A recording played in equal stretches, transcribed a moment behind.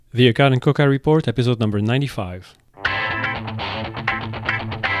The Akkad and Coca Report, episode number 95.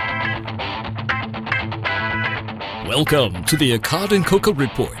 Welcome to the Akkad and Coca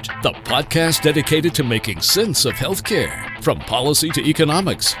Report, the podcast dedicated to making sense of healthcare, from policy to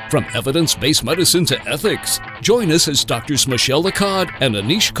economics, from evidence-based medicine to ethics. Join us as Drs. Michelle Akkad and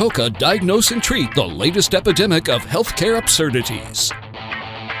Anish Coca diagnose and treat the latest epidemic of healthcare absurdities.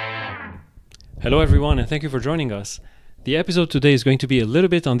 Hello everyone, and thank you for joining us. The episode today is going to be a little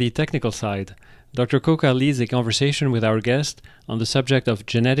bit on the technical side. Dr. Coca leads a conversation with our guest on the subject of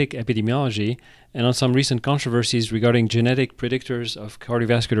genetic epidemiology and on some recent controversies regarding genetic predictors of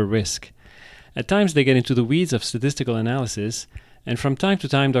cardiovascular risk. At times they get into the weeds of statistical analysis, and from time to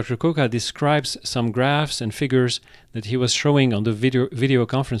time Dr. Coca describes some graphs and figures that he was showing on the video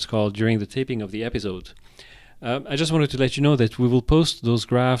conference call during the taping of the episode. I just wanted to let you know that we will post those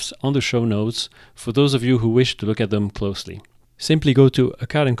graphs on the show notes for those of you who wish to look at them closely. Simply go to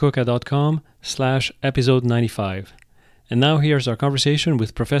akkadandcoca.com/episode 95. And now here's our conversation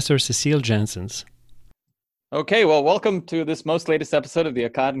with Professor Cecile Janssens. Okay, well, welcome to this most latest episode of the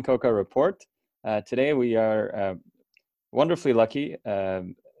Akkad and Coca Report. Today we are wonderfully lucky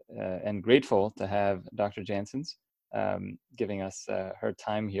and grateful to have Dr. Janssens giving us her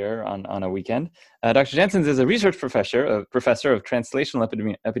time here on a weekend. Dr. Janssens is a research professor of Translational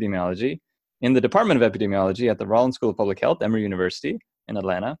Epidemiology in the Department of Epidemiology at the Rollins School of Public Health, Emory University in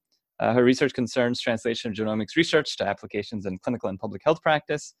Atlanta. Her research concerns translation of genomics research to applications in clinical and public health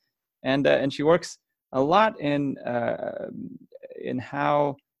practice, and she works a lot in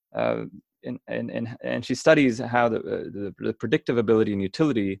how and she studies how the predictive ability and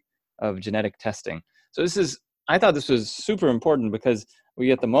utility of genetic testing. So I thought this was super important because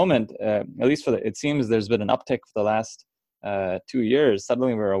we, at the moment, at least it seems there's been an uptick for the last 2 years.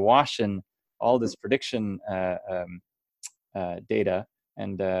 Suddenly we're awash in all this prediction data,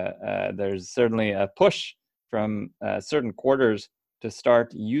 and there's certainly a push from certain quarters to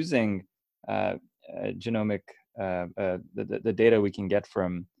start using genomic the data we can get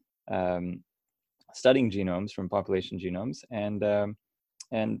from studying genomes, from population genomes, and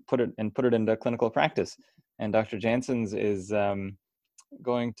put it into clinical practice. And Dr. Janssens is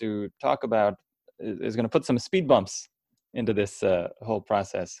going to put some speed bumps into this whole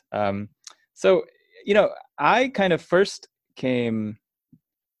process. So, I kind of first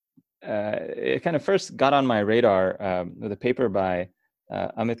got on my radar with a paper by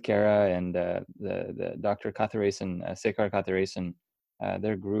Amit Kara and the Dr. Kathiresan, Sekar Kathiresan,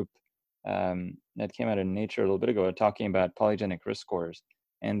 their group that came out in Nature a little bit ago, talking about polygenic risk scores,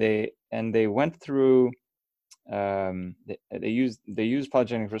 and they went through. They used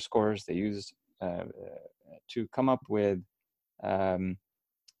polygenic risk scores. They used to come up with a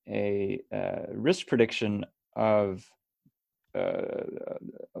risk prediction of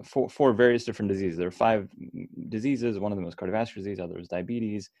for various different diseases. There are 5 diseases. One of them was cardiovascular disease, other was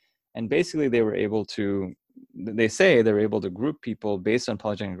diabetes, and basically they were able to group people based on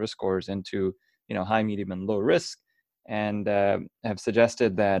polygenic risk scores into high, medium, and low risk, and have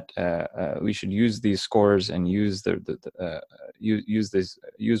suggested that we should use these scores and use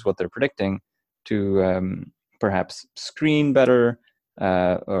what they're predicting to perhaps screen better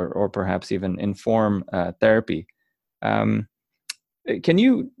or perhaps even inform therapy. Can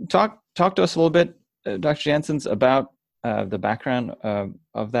you talk to us a little bit, Dr. Janssens, about the background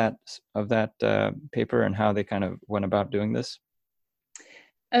of that paper and how they kind of went about doing this?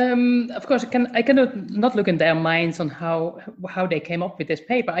 Of course, I cannot not look in their minds on how they came up with this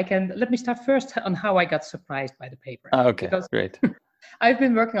paper. Let me start first on how I got surprised by the paper. Okay, great. I've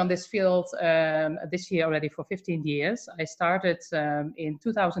been working on this field this year already for 15 years. I started in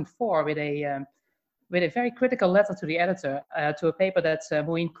 2004 with a very critical letter to the editor to a paper that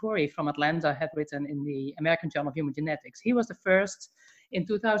Moeen Khoury from Atlanta had written in the American Journal of Human Genetics. He was the first in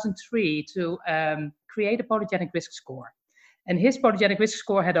 2003 to create a polygenic risk score. And his polygenic risk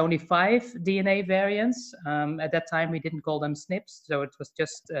score had only 5 DNA variants. At that time, we didn't call them SNPs, so it was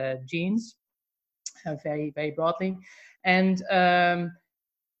just genes, very, very broadly. And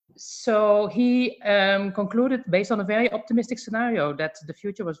so he concluded, based on a very optimistic scenario, that the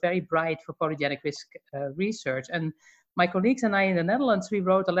future was very bright for polygenic risk research. And my colleagues and I in the Netherlands, we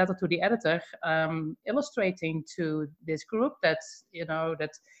wrote a letter to the editor illustrating to this group that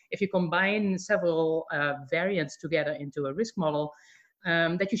if you combine several variants together into a risk model,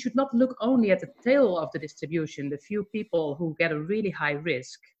 that you should not look only at the tail of the distribution, the few people who get a really high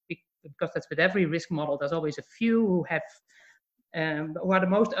risk, because that's with every risk model. There's always a few who are the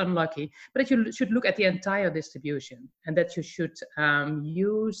most unlucky, but that you should look at the entire distribution, and that you should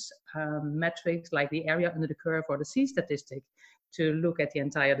use metrics like the area under the curve or the C statistic to look at the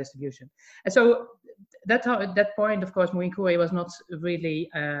entire distribution. And so at that point, of course, Maureen Coué was not really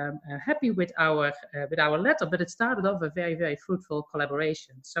happy with our letter, but it started off a very, very fruitful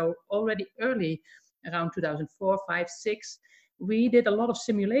collaboration. So already early, around 2004, 5, 6, we did a lot of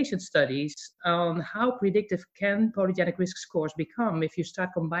simulation studies on how predictive can polygenic risk scores become if you start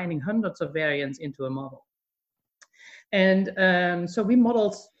combining hundreds of variants into a model. And so we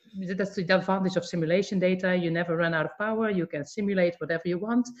modeled. That's the advantage of simulation data. You never run out of power. You can simulate whatever you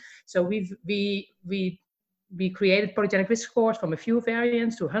want. So we created polygenic risk scores from a few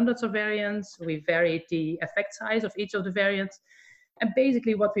variants to hundreds of variants. We varied the effect size of each of the variants. And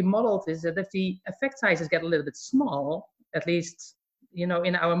basically what we modeled is that if the effect sizes get a little bit small, at least, you know,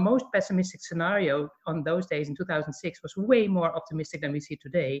 in our most pessimistic scenario on those days in 2006 was way more optimistic than we see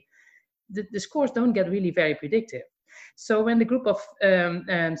today, the scores don't get really very predictive. So when the group of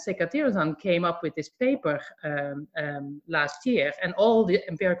Cecile Janssens came up with this paper last year and all the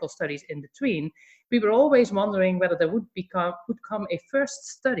empirical studies in between, we were always wondering whether there would come a first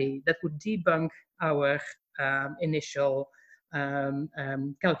study that would debunk our initial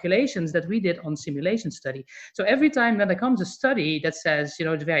calculations that we did on simulation study. So every time when there comes a study that says, you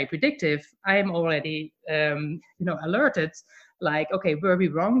know, it's very predictive, I am already, you know, alerted, like, okay, were we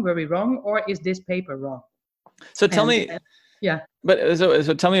wrong, or is this paper wrong? So tell me, yeah. But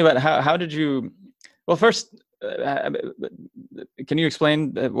so tell me about how did you? Well, first, can you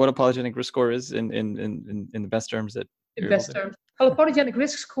explain what a polygenic risk score is in the best terms that? In best terms, well, a polygenic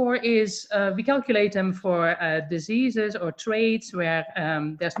risk score is we calculate them for diseases or traits where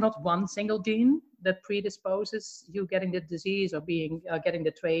there's not one single gene that predisposes you getting the disease or getting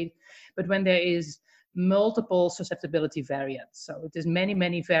the trait, but when there is multiple susceptibility variants. So it is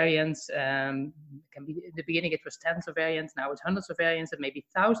many variants. Can be in the beginning it was tens of variants, now it's hundreds of variants, and maybe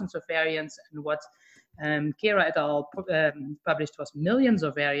thousands of variants. And what Kira et al. Published was millions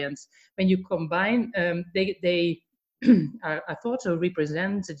of variants. When you combine, they are thought to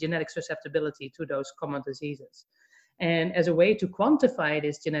represent the genetic susceptibility to those common diseases. And as a way to quantify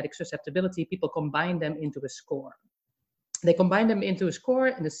this genetic susceptibility, people combine them into a score. They combine them into a score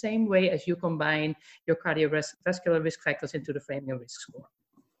in the same way as you combine your cardiovascular risk factors into the Framingham risk score.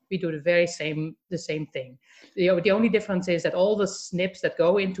 We do the same thing. The only difference is that all the SNPs that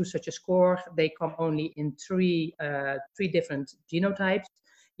go into such a score, they come only in three different genotypes.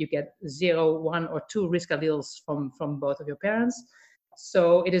 You get 0, 1, or 2 risk alleles from both of your parents.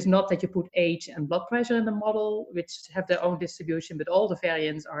 So it is not that you put age and blood pressure in the model, which have their own distribution, but all the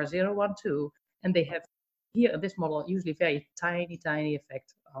variants are 0, 1, 2, and they have here in this model usually very tiny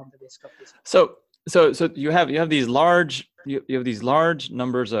effect on the risk of disease. So you have these large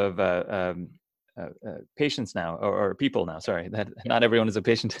numbers of patients now, or people now. Sorry, that not everyone is a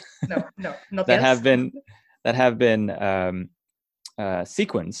patient. No, not that yet. have been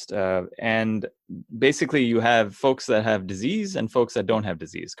sequenced, and basically you have folks that have disease and folks that don't have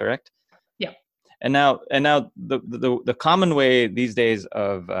disease, correct? Yeah. And now the common way these days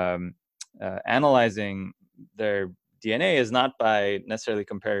of analyzing their DNA is not by necessarily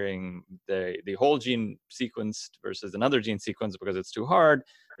comparing the whole gene sequenced versus another gene sequence because it's too hard.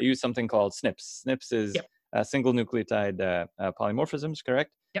 They use something called SNPs. SNPs is single nucleotide polymorphisms,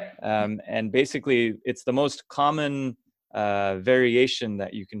 correct? Yep. And basically, it's the most common variation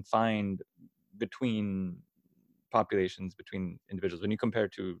that you can find between populations, between individuals. When you compare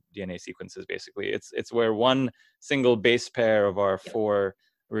to DNA sequences, basically, it's where one single base pair of our 4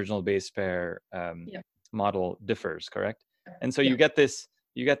 original base pair model differs, correct? And so you get this,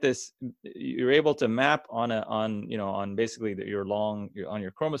 you're able to map on basically on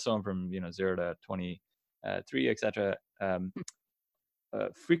your chromosome from 0 to 23, etc.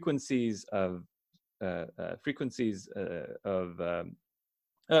 Frequencies of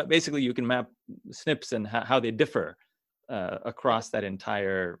basically you can map SNPs and how they differ across that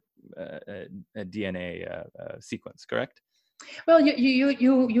entire DNA sequence, correct? Well,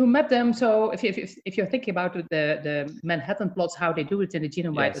 you map them. So if you're thinking about the Manhattan plots, how they do it in the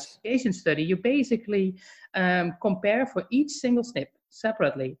genome-wide association study, you basically compare for each single SNP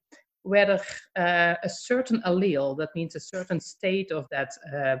separately whether a certain allele, that means a certain state of that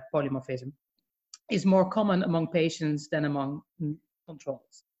polymorphism, is more common among patients than among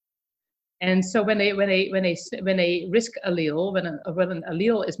controls. And so when a risk allele, when an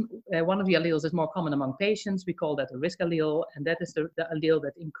allele is one of the alleles is more common among patients, we call that a risk allele, and that is the allele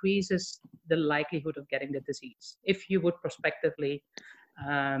that increases the likelihood of getting the disease. If you would prospectively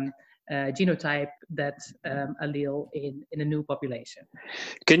genotype that allele in a new population.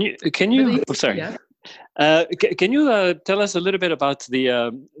 Can you? Oh, sorry. Yeah. Can you tell us a little bit about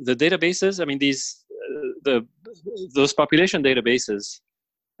the databases? I mean, these those population databases,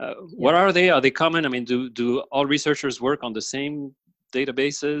 what are they? Are they common? I mean, do all researchers work on the same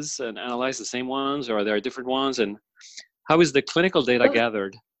databases and analyze the same ones, or are there different ones? And how is the clinical data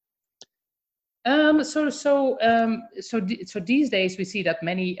gathered? So these days we see that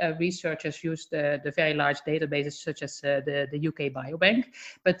many researchers use the very large databases such as the UK Biobank,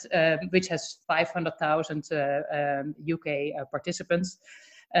 but which has 500,000 UK participants.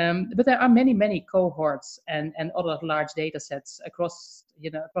 But there are many cohorts and other large data sets across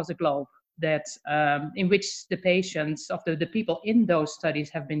the globe that in which the patients of the people in those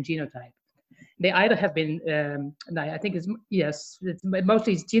studies have been genotyped. They either have been, I think it's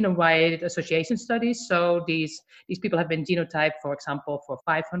mostly genome-wide association studies. So these people have been genotyped, for example, for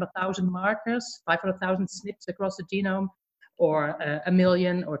 500,000 markers, 500,000 SNPs across the genome, or 1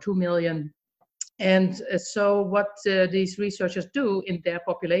 million or 2 million. And so what these researchers do in their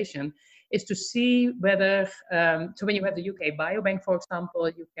population is to see whether, so when you have the UK Biobank, for example,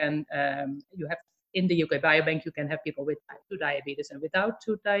 you have in the UK Biobank, you can have people with type 2 diabetes and without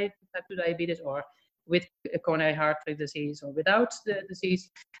type 2 diabetes, or with coronary heart disease or without the disease.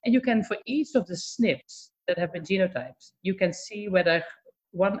 And you can, for each of the SNPs that have been genotyped, you can see whether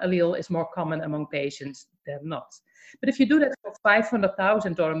one allele is more common among patients than not. But if you do that for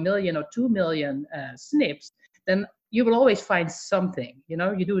 500,000 or 1 million or 2 million SNPs, then you will always find something.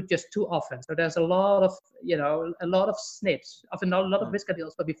 You do it just too often. So there's a lot of SNPs. Often a lot of risk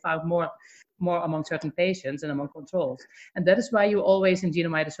alleles will be found more among certain patients and among controls. And that is why you always in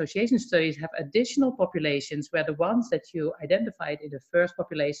genome-wide association studies have additional populations where the ones that you identified in the first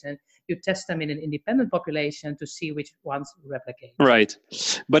population, you test them in an independent population to see which ones replicate. Right.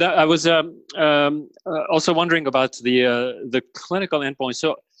 But I was also wondering about the clinical endpoints.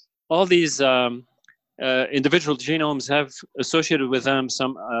 So all these individual genomes have associated with them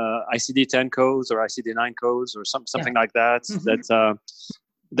some ICD-10 codes or ICD-9 codes or something like that,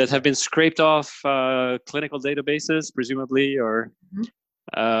 that have been scraped off clinical databases, presumably, or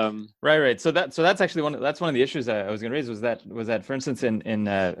right. So that's actually one of the issues I was going to raise was that for instance in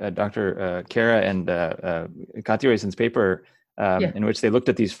Dr. Kara and Kathiresan's paper in which they looked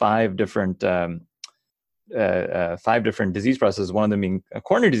at these five different disease processes, one of them being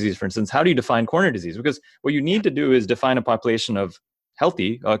coronary disease, for instance. How do you define coronary disease? Because what you need to do is define a population of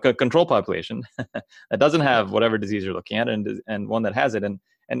healthy, control population that doesn't have whatever disease you're looking at, and one that has it.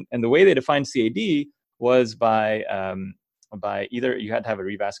 And the way they defined CAD was by either you had to have a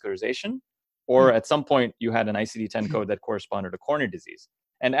revascularization, or at some point you had an ICD-10 code that corresponded to coronary disease.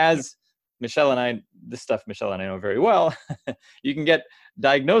 And as Michelle and I know very well, you can get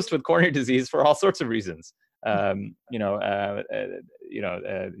diagnosed with coronary disease for all sorts of reasons. There's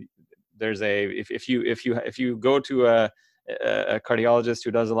if you go to a cardiologist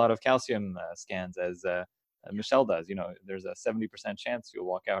who does a lot of calcium scans, as Michelle does, there's a 70% chance you'll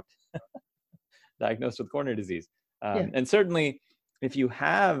walk out diagnosed with coronary disease. And certainly, if you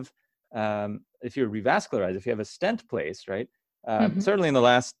have, if you're revascularized, if you have a stent placed, right? Certainly in the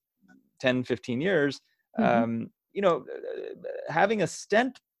last 10, 15 years, having a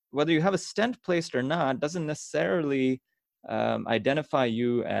stent, whether you have a stent placed or not, doesn't necessarily identify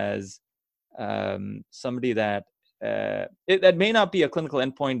you as somebody that that may not be a clinical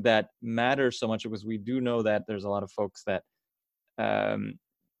endpoint that matters so much, because we do know that there's a lot of folks that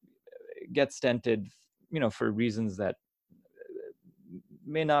get stented, for reasons that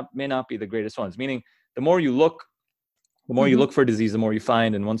may not be the greatest ones. Meaning, the more you look, you look for disease, the more you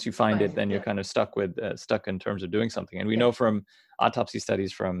find, and once you find it, then you're kind of stuck in terms of doing something. And we know from autopsy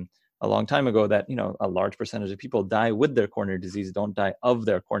studies from a long time ago that a large percentage of people die with their coronary disease, don't die of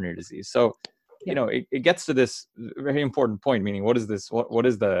their coronary disease. So it gets to this very important point, meaning what is this? What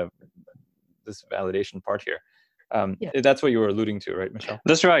is this validation part here? That's what you were alluding to, right, Michelle?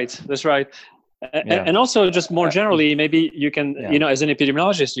 That's right. And also, just more generally, maybe you can, as an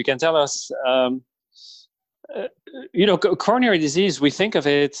epidemiologist, you can tell us, coronary disease, we think of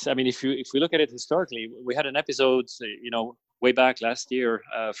it, I mean, if we look at it historically, we had an episode, way back last year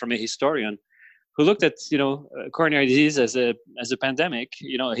from a historian who looked at, coronary disease as a pandemic,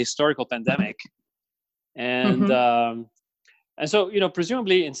 a historical pandemic. And so,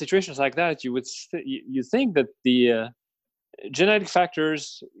 presumably in situations like that, you think that the genetic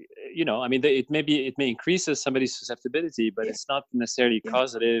factors, it may increases somebody's susceptibility, but it's not necessarily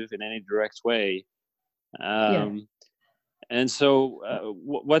causative in any direct way. And so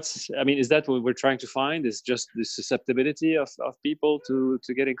is that what we're trying to find, is just the susceptibility of people to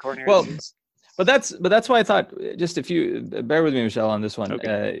getting coronary disease? But that's why I thought, just if you bear with me, Michelle, on this one.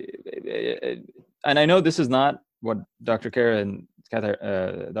 Okay. And I know this is not what Dr. Kara and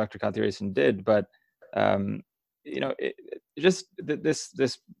Dr. Kathiresan did, but this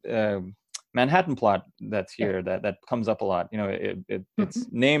Manhattan plot that's here that comes up a lot. It's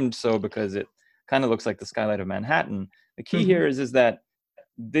named so because it kind of looks like the skylight of Manhattan. The key here is that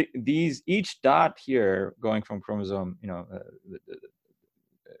each dot here going from chromosome,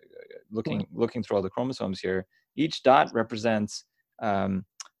 looking through all the chromosomes here, each dot represents the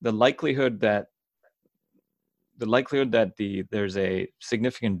likelihood that there's a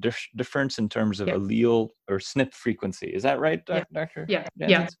significant difference in terms of allele or SNP frequency. Is that right, Dr.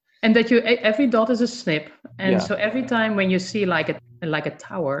 Janssens? And that every dot is a SNP, and so every time when you see like a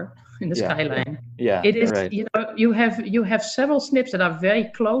tower in the skyline, it is right. You have several SNPs that are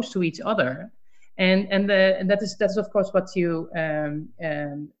very close to each other, and that's of course what you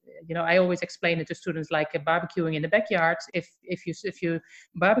I always explain it to students like barbecuing in the backyard. If you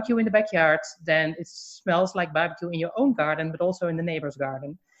barbecue in the backyard, then it smells like barbecue in your own garden, but also in the neighbor's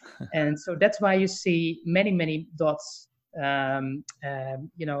garden, and so that's why you see many dots.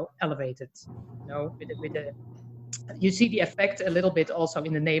 Elevated. You see the effect a little bit also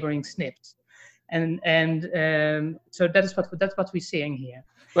in the neighboring SNPs, and so that's what we're seeing here.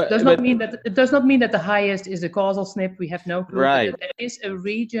 It does not mean that the highest is the causal SNP. We have no clue. Right. There is a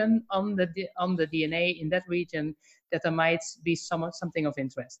region on the DNA in that region that there might be something of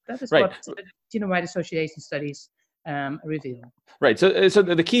interest. That is what genome-wide association studies reveal. Right. So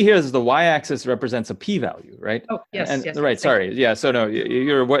the key here is the y-axis represents a p-value, right? Oh, yes. Yes. Right. Sorry. Yeah. So no,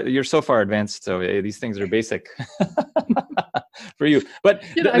 you're so far advanced. So these things are basic for you. But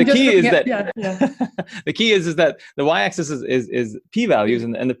the key is that the key is that the y-axis is p-values,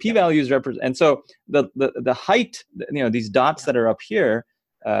 and the p-values represent. And so the height, these dots that are up here,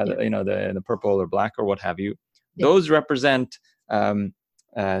 the purple or black or what have you, those represent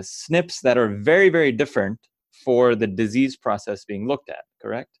SNPs that are very, very different for the disease process being looked at,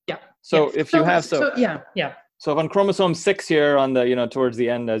 correct? Yeah. So if you have So on chromosome 6 here on the towards the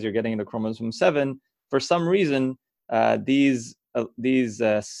end as you're getting into chromosome 7, for some reason these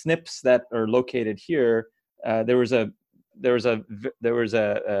SNPs that are located here, there was a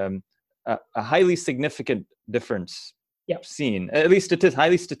highly significant difference seen, at least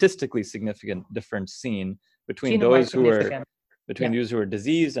highly statistically significant difference seen between those who are those who are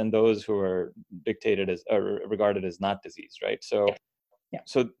diseased and those who are dictated as or regarded as not diseased, right? So,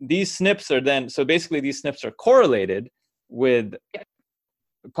 so these SNPs are basically these SNPs are correlated with,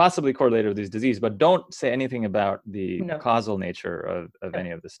 possibly correlated with these disease, but don't say anything about the causal nature of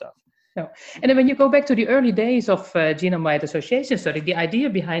any of this stuff. No. And then when you go back to the early days of genome-wide association study, the idea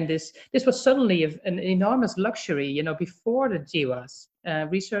behind this was suddenly an enormous luxury. Before the GWAS,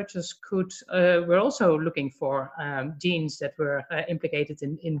 researchers were also looking for genes that were implicated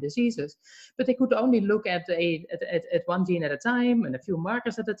in diseases, but they could only look at one gene at a time and a few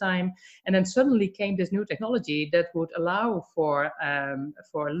markers at a time. And then suddenly came this new technology that would allow for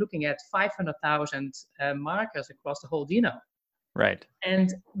looking at 500,000 markers across the whole genome. Right.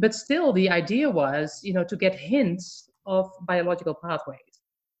 But still, the idea was, to get hints of biological pathways.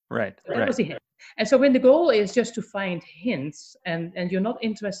 Right. So that was the hint. And so when the goal is just to find hints, and you're not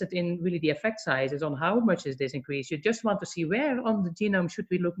interested in really the effect sizes on how much is this increase, you just want to see where on the genome should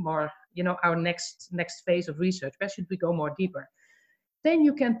we look more, our next phase of research, where should we go more deeper? Then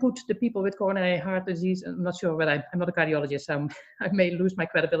you can put the people with coronary heart disease. I'm not sure whether I'm not a cardiologist, so I may lose my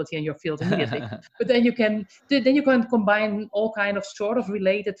credibility in your field immediately. But then you can combine all kind of sort of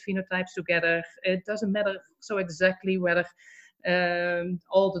related phenotypes together. It doesn't matter so exactly whether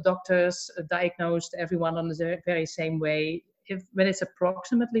all the doctors diagnosed everyone on the very same way. When it's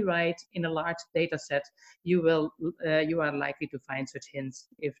approximately right in a large data set, you are likely to find such hints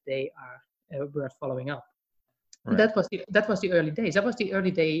if they are worth following up. Right. That was the early days. That was the early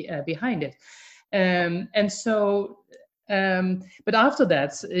day behind it, and so. But after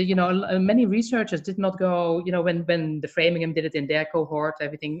that, many researchers did not go. When the Framingham did it in their cohort,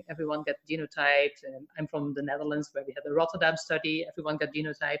 everyone got genotyped. I'm from the Netherlands, where we had the Rotterdam study. Everyone got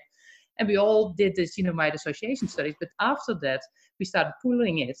genotyped, and we all did this genome-wide association studies. But after that, we started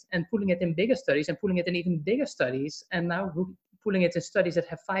pooling it in bigger studies, and pooling it in even bigger studies, and now pooling it in studies that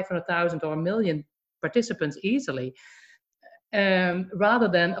have 500,000 or 1 million participants easily, rather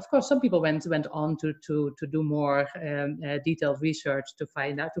than, of course, some people went on to do more detailed research to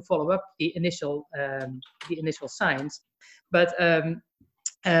follow up the initial signs, but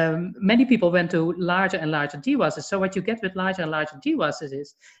many people went to larger and larger GWASs. So what you get with larger and larger GWASs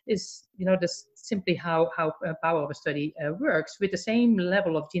is this simply how power of a study works. With the same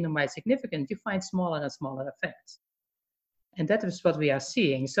level of genome-wide significance, you find smaller and smaller effects. And that is what we are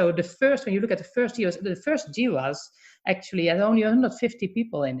seeing. So when you look at the first GWAS actually had only 150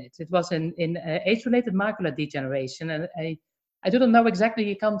 people in it. It was in age-related macular degeneration. And I do not know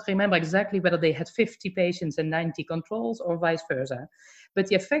exactly, I can't remember exactly whether they had 50 patients and 90 controls or vice versa. But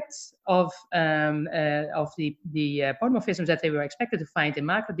the effects of the polymorphisms that they were expected to find in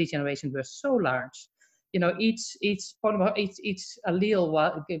macular degeneration were so large. Each allele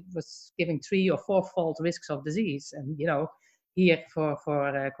was giving 3- or 4-fold risks of disease. And, here for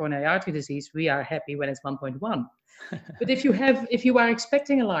coronary artery disease, we are happy when it's 1.1. But if you are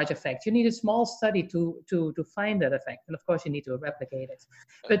expecting a large effect, you need a small study to find that effect. And of course, you need to replicate it.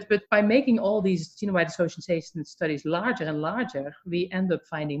 But by making all these genome-wide association studies larger and larger, we end up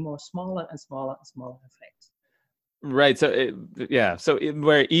finding more smaller and smaller and smaller effects. Right. So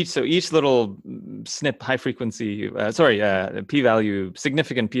where each little SNP high frequency, p-value,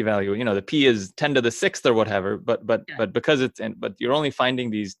 significant p-value, the p is 10 to the 6th or whatever, but because but you're only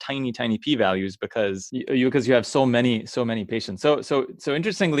finding these tiny p-values because you have so many patients. So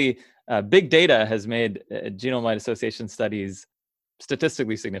interestingly, big data has made genome-wide association studies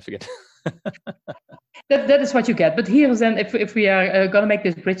statistically significant. That is what you get. But here then, if we are going to make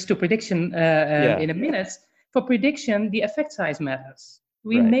this bridge to prediction in a minute. For prediction, the effect size matters.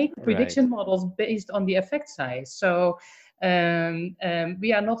 We make prediction models based on the effect size. So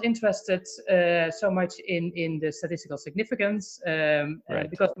we are not interested so much in the statistical significance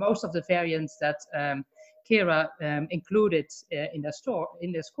because most of the variants that Kira included in their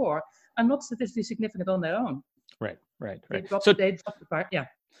score are not statistically significant on their own. Right. They dropped the part, yeah.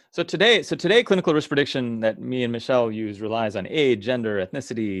 So today, clinical risk prediction that me and Michelle use relies on age, gender,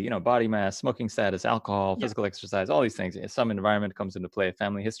 ethnicity, body mass, smoking status, alcohol, physical exercise, all these things. Some environment comes into play,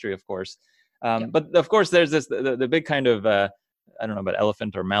 family history, of course. But of course, there's the big kind of I don't know about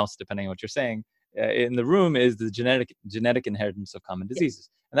elephant or mouse, depending on what you're saying. In the room is the genetic inheritance of common diseases,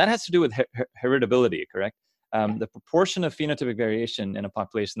 and that has to do with heritability, correct? The proportion of phenotypic variation in a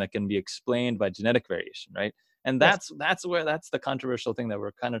population that can be explained by genetic variation, right? And that's the controversial thing that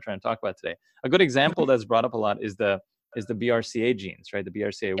we're kind of trying to talk about today. A good example that's brought up a lot is the BRCA genes, right? The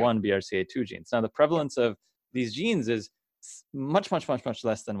BRCA1, BRCA2 genes. Now, the prevalence of these genes is much less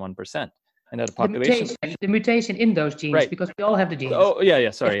than 1%. And at a population, the mutation in those genes, because we all have the genes. Oh, yeah,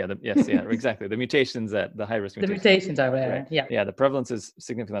 sorry, exactly. The mutations the high risk mutations. The mutations are rare, right. Yeah, the prevalence is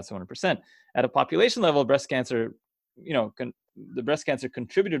significantly less than 1%. At a population level, breast cancer, the breast cancer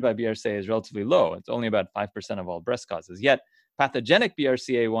contributed by BRCA is relatively low. It's only about 5% of all breast causes. Yet, pathogenic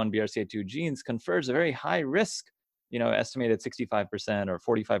BRCA1, BRCA2 genes confers a very high risk, estimated 65% or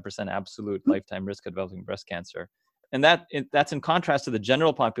 45% absolute lifetime risk of developing breast cancer. And that's in contrast to the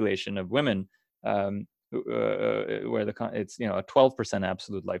general population of women, where it's a 12%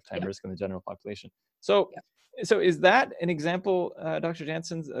 absolute lifetime risk in the general population. So is that an example, Dr.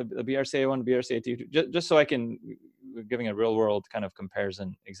 Janssens, a BRCA1, BRCA2? Just so I can, giving a real world kind of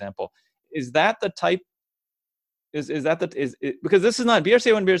comparison example, is that the type? Because this is not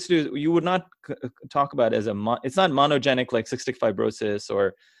BRCA1, BRCA2. You would not talk about as it's not monogenic like cystic fibrosis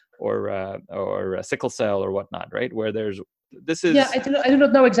or sickle cell or whatnot, right? Where this is. Yeah, I do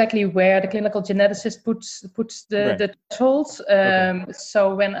not know exactly where the clinical geneticist puts the thresholds.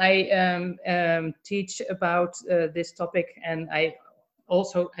 So when I teach about this topic, and I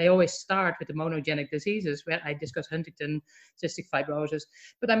always start with the monogenic diseases where I discuss Huntington, cystic fibrosis.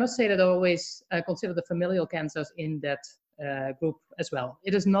 But I must say that I always consider the familial cancers in that group as well.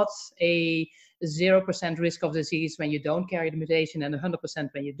 It is not a 0% risk of disease when you don't carry the mutation and 100%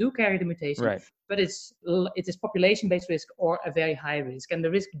 when you do carry the mutation. Right. But it is population-based risk or a very high risk. And the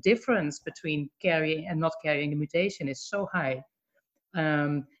risk difference between carrying and not carrying the mutation is so high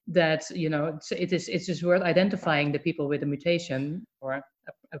that it's just worth identifying the people with a mutation or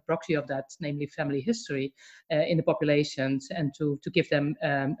a proxy of that, namely family history, in the populations, and to give them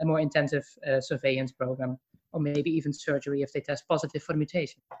a more intensive surveillance program, or maybe even surgery if they test positive for the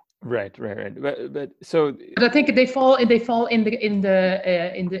mutation. Right. But I think they fall in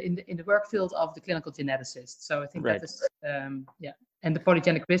the work field of the clinical geneticist. So I think that is and the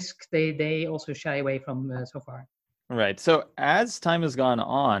polygenic risk they also shy away from so far. Right. So as time has gone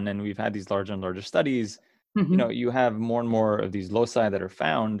on and we've had these larger and larger studies, you have more and more of these loci that are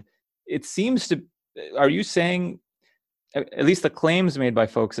found. It seems to, are you saying, at least the claims made by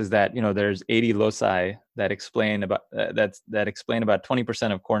folks is that, there's 80 loci that explain about, that explain about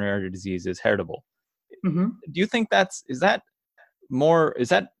 20% of coronary artery disease is heritable. Do you think is that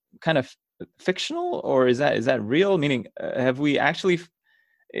kind of fictional, or is that real? Meaning, have we actually,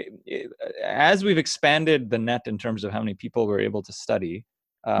 as we've expanded the net in terms of how many people we're able to study,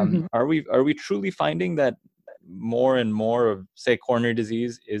 are we truly finding that more and more of, say, coronary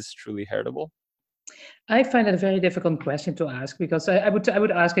disease is truly heritable? I find it a very difficult question to ask, because I would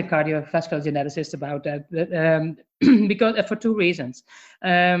ask a cardiovascular geneticist about that, because for two reasons.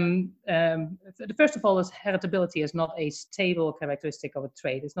 First of all, is heritability is not a stable characteristic of a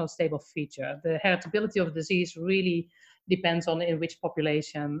trait. It's not a stable feature. The heritability of disease really depends on in which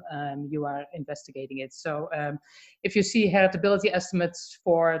population you are investigating it. So if you see heritability estimates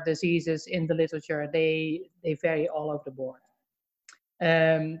for diseases in the literature, they vary all over the board.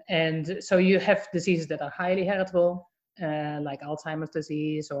 And so you have diseases that are highly heritable, like Alzheimer's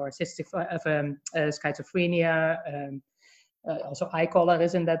disease or schizophrenia. Also, eye color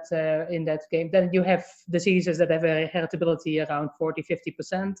is in that game. Then you have diseases that have a heritability around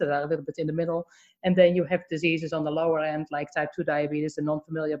 40-50%, that are a little bit in the middle. And then you have diseases on the lower end, like type 2 diabetes and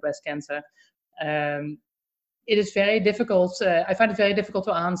non-familial breast cancer. It is very difficult. I find it very difficult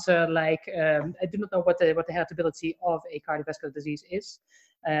to answer. Like, I do not know what the heritability of a cardiovascular disease is.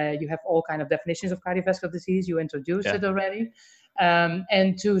 You have all kind of definitions of cardiovascular disease. You introduced it already.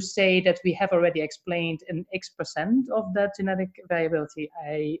 And to say that we have already explained an X% of that genetic variability,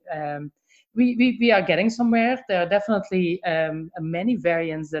 we are getting somewhere. There are definitely many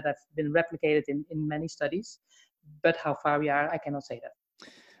variants that have been replicated in many studies, but how far we are, I cannot say that.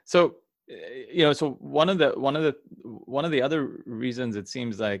 So, so one of the other reasons it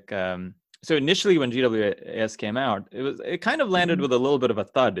seems like, so initially when GWAS came out, it kind of landed with a little bit of a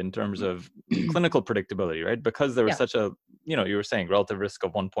thud in terms of clinical predictability, right? Because there was such a, you were saying relative risk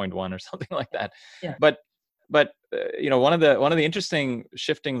of 1.1 or something like that. Yeah. But one of the interesting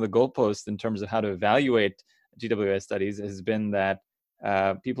shifting the goalposts in terms of how to evaluate GWAS studies has been that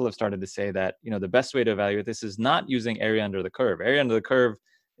people have started to say that, the best way to evaluate this is not using area under the curve. Area under the curve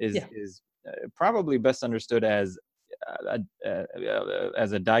is probably best understood as a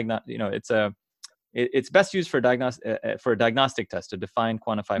diagnostic. It's best used for a diagnostic test to define,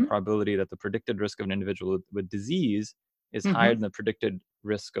 quantify probability that the predicted risk of an individual with disease is higher than the predicted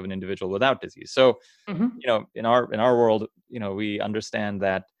risk of an individual without disease. So, in our world, we understand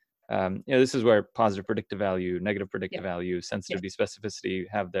that this is where positive predictive value, negative predictive value, sensitivity, specificity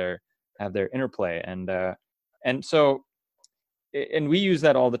have their interplay, and so. And we use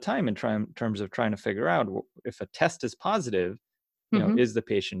that all the time in terms of trying to figure out if a test is positive, is the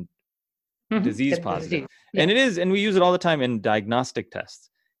patient disease positive? And it is, and we use it all the time in diagnostic tests.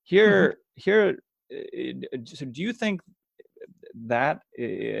 Here, so do you think that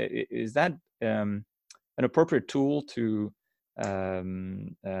is that an appropriate tool to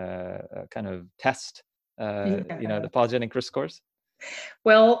kind of test, the polygenic risk scores?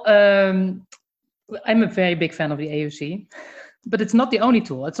 Well, I'm a very big fan of the AUC. But it's not the only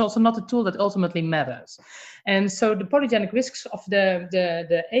tool. It's also not a tool that ultimately matters. And so the polygenic risks of the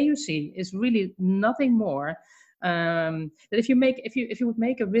AUC is really nothing more that if you would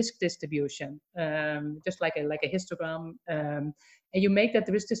make a risk distribution, just like a histogram, and you make that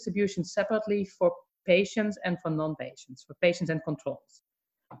risk distribution separately for patients and for non-patients, for patients and controls,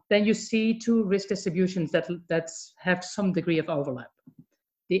 then you see two risk distributions that have some degree of overlap.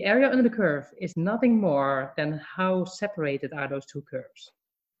 The area under the curve is nothing more than how separated are those two curves.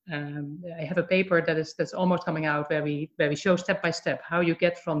 I have a paper that's almost coming out where we show step by step how you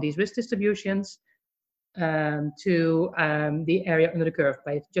get from these risk distributions to the area under the curve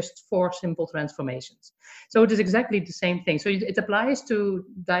by just 4 simple transformations. So it is exactly the same thing. So it applies to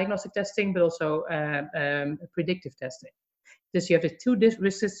diagnostic testing, but also predictive testing. So you have the two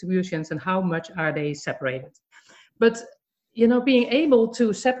risk distributions and how much are they separated. But being able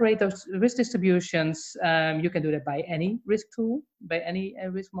to separate those risk distributions, you can do that by any risk tool, by any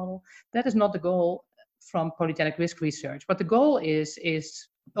risk model. That is not the goal from polygenic risk research. But the goal is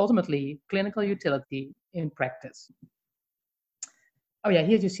ultimately clinical utility in practice. Oh yeah,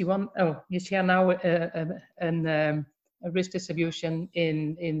 here you see one. Oh, you see now a risk distribution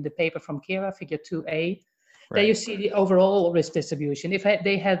in the paper from Kira, figure 2A. Right. There you see the overall risk distribution. If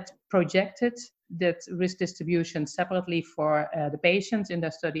they had projected that risk distribution separately for the patients in their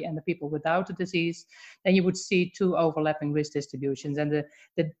study and the people without the disease, then you would see 2 overlapping risk distributions, and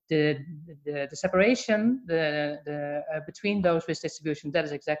the separation between those risk distributions, that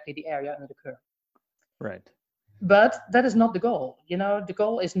is exactly the area under the curve. Right. But that is not the goal. The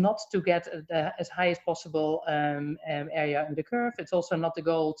goal is not to get as high as possible area in the curve. It's also not the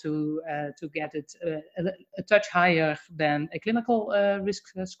goal to get it a touch higher than a clinical risk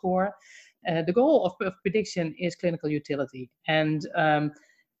score. The goal of prediction is clinical utility, and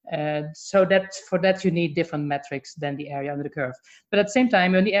so that for that you need different metrics than the area under the curve. But at the same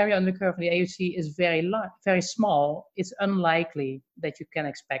time, when the area under the curve in the AUC is very small, it's unlikely that you can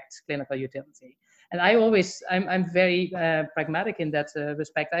expect clinical utility. And I'm very pragmatic in that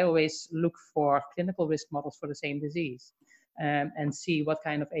respect. I always look for clinical risk models for the same disease. And see what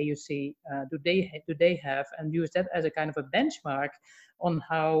kind of AUC do they have, and use that as a kind of a benchmark on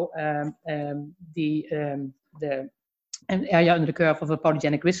how the area under the curve of a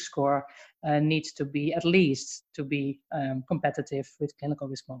polygenic risk score needs to be, at least to be competitive with clinical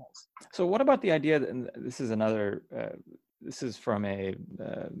risk models. So what about the idea that, and this is another, this is from a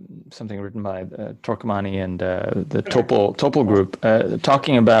something written by Torkmani and the Topol group,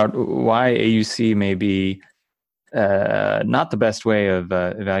 talking about why AUC may be not the best way of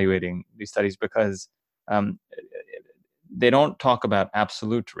evaluating these studies, because they don't talk about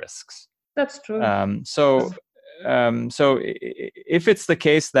absolute risks. That's true. So if it's the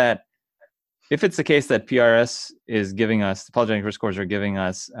case that PRS is giving us, the polygenic risk scores are giving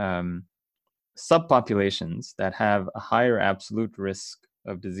us subpopulations that have a higher absolute risk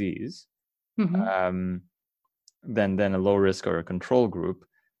of disease than a low risk or a control group,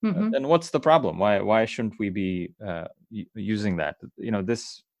 then what's the problem? Why shouldn't we be using that?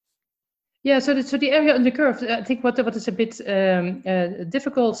 This. Yeah, so the area under the curve, I think what is a bit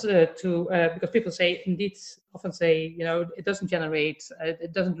difficult to because people often say it doesn't generate,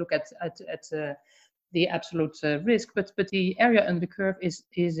 it doesn't look at the absolute risk, but the area under the curve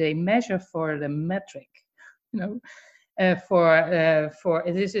is a measure for the metric, for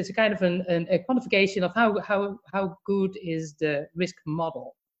it is a kind of a quantification of how good is the risk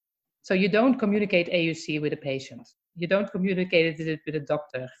model. So you don't communicate AUC with a patient. You don't communicate it with a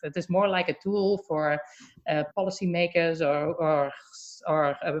doctor. It is more like a tool for policymakers or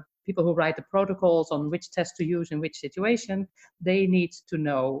people who write the protocols on which test to use in which situation. They need to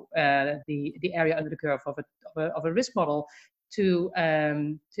know the area under the curve of a risk model to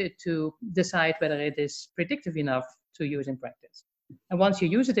decide whether it is predictive enough to use in practice. And once you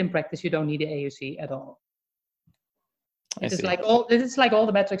use it in practice, you don't need the AUC at all. It is like all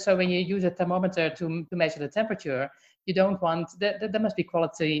the metrics. So when you use a thermometer to measure the temperature, you don't want there must be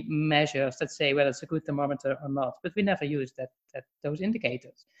quality measures that say whether it's a good thermometer or not. But we never use those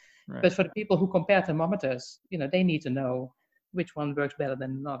indicators. Right. But for the people who compare thermometers, they need to know which one works better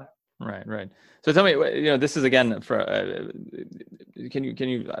than another. Right. So tell me, this is again for. Can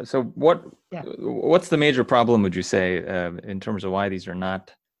you? So what's the major problem? Would you say in terms of why these are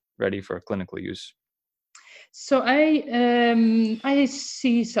not ready for clinical use? So I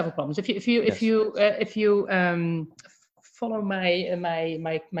see several problems. If you follow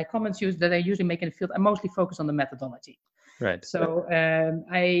my comments that I usually make in the field, I mostly focus on the methodology. Right. So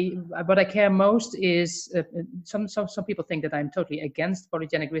what I care most is some people think that I'm totally against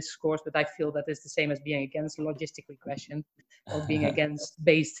polygenic risk scores, but I feel that it's the same as being against logistic regression or being against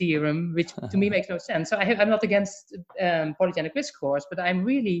Bayes' theorem, which to me makes no sense. So I'm not against polygenic risk scores, but I'm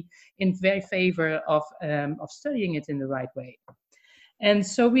really in very favor of studying it in the right way. And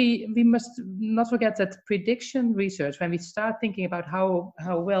so we must not forget that prediction research, when we start thinking about how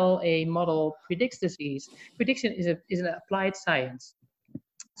well a model predicts disease, prediction is an applied science.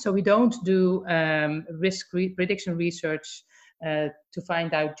 So we don't do prediction research to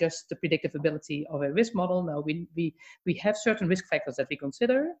find out just the predictive ability of a risk model. No, we have certain risk factors that we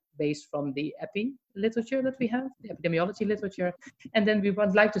consider based from the epi literature that we have, the epidemiology literature, and then we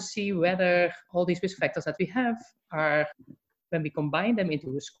would like to see whether all these risk factors that we have are, when we combine them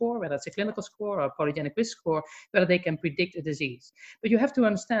into a score, whether it's a clinical score or a polygenic risk score, whether they can predict a disease. But you have to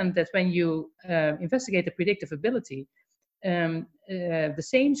understand that when you investigate the predictive ability, the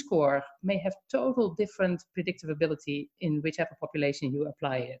same score may have total different predictive ability in whichever population you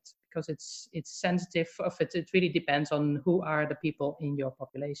apply it, because it's sensitive. It really depends on who are the people in your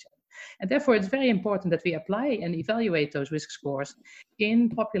population. And therefore, it's very important that we apply and evaluate those risk scores in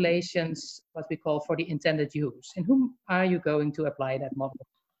populations, what we call for the intended use. In whom are you going to apply that model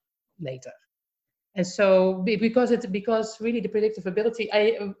later? And so, because really the predictive ability,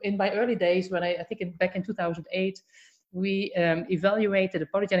 in my early days, when I think back in 2008, we evaluated the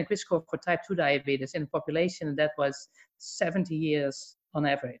polygenic risk score for type 2 diabetes in a population that was 70 years on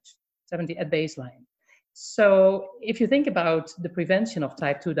average, 70 at baseline. So if you think about the prevention of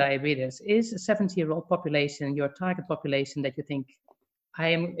type 2 diabetes, is a 70-year-old population your target population that you think,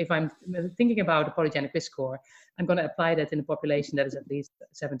 if I'm thinking about a polygenic risk score, I'm going to apply that in a population that is at least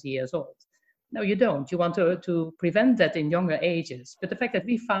 70 years old? No, you don't. You want to prevent that in younger ages. But the fact that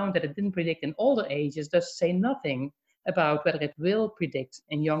we found that it didn't predict in older ages does say nothing about whether it will predict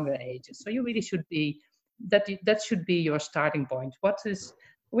in younger ages. So you really should be, that should be your starting point.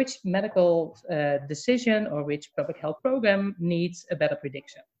 Which medical decision or which public health program needs a better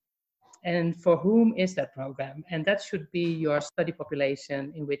prediction? And for whom is that program? And that should be your study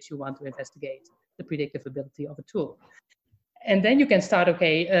population in which you want to investigate. the predictive ability of a tool. And then you can start,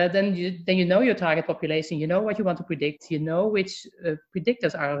 then you know your target population, you know what you want to predict, you know which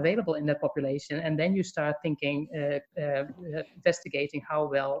predictors are available in that population, and then you start thinking, investigating how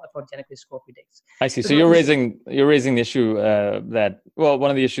well a polygenic risk score predicts. I see. So you're raising the issue that, well, one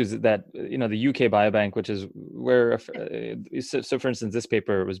of the issues that, the UK Biobank, which is where, so for instance, this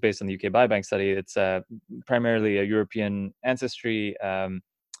paper was based on the UK Biobank study. It's primarily a European ancestry.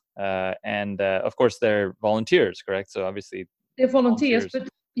 And of course, they're volunteers, correct? So obviously, they're volunteers, but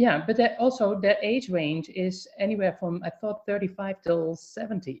also their age range is anywhere from, I thought, 35 till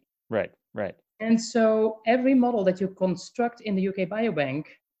 70. Right. And so every model that you construct in the UK Biobank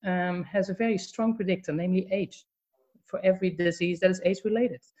has a very strong predictor, namely age, for every disease that is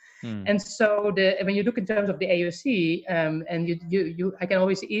age-related. And so when you look in terms of the AUC, and I can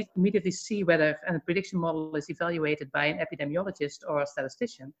always immediately see whether a prediction model is evaluated by an epidemiologist or a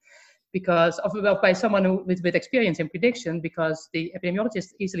statistician, by someone with experience in prediction, because the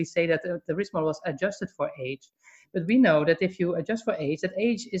epidemiologists easily say that the risk model was adjusted for age. But we know that if you adjust for age, that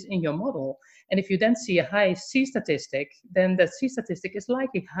age is in your model. And if you then see a high C statistic, then that C statistic is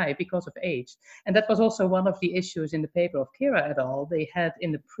likely high because of age. And that was also one of the issues in the paper of Kira et al. They had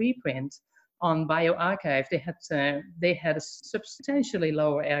in the preprint on bioRxiv, they had a substantially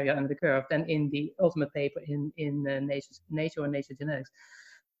lower area under the curve than in the ultimate paper in Nature or Nature Genetics.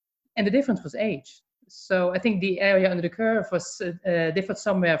 And the difference was age. So I think the area under the curve was differed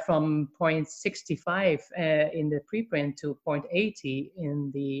somewhere from 0.65 in the preprint to 0.80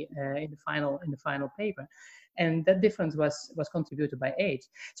 in the final paper, and that difference was contributed by age.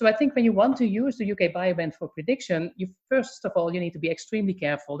 So I think when you want to use the UK Biobank for prediction, first of all you need to be extremely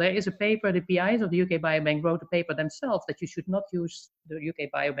careful. There is a paper, the PIs of the UK Biobank wrote a paper themselves that you should not use the UK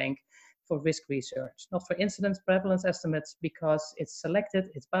Biobank for risk research, not for incidence prevalence estimates, because it's selected,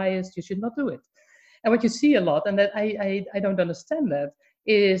 it's biased, you should not do it. And what you see a lot, and that I don't understand that,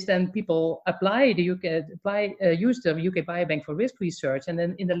 is then people use the UK Biobank for risk research, and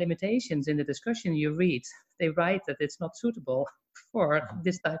then in the limitations in the discussion you read, they write that it's not suitable for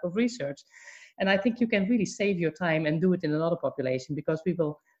this type of research. And I think you can really save your time and do it in another population, because we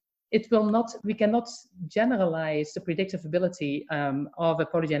cannot generalize the predictive ability of a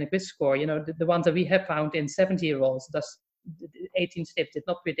polygenic risk score. The ones that we have found in 70-year-olds, thus 18 SNP did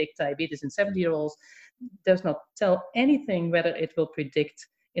not predict diabetes in 70-year-olds, does not tell anything whether it will predict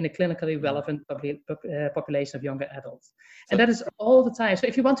in a clinically relevant population of younger adults. And that is all the time. So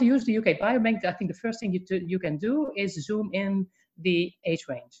if you want to use the UK Biobank, I think the first thing you can do is zoom in the age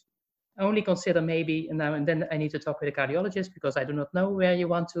range. Only consider maybe now and then I need to talk with a cardiologist, because I do not know in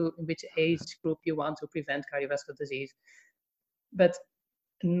which age group you want to prevent cardiovascular disease, but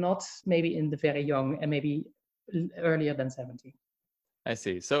not maybe in the very young and maybe earlier than 70. I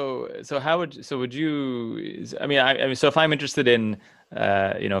see. So would you? I mean, so if I'm interested in,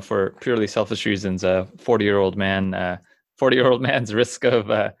 for purely selfish reasons, a 40-year-old man's risk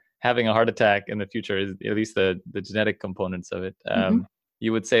of having a heart attack in the future, is at least the genetic components of it.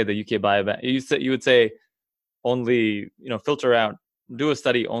 You would say the UK Biobank. You would say only filter out, do a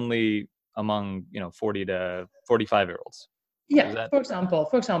study only among 40 to 45-year-olds. Yeah, for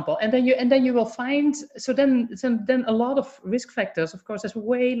example, and then you will find, so then a lot of risk factors, of course, there's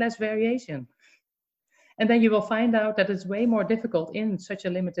way less variation. And then you will find out that it's way more difficult in such a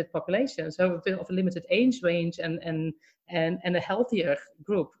limited population, so of a limited age range and a healthier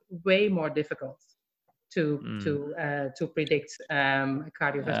group, way more difficult to predict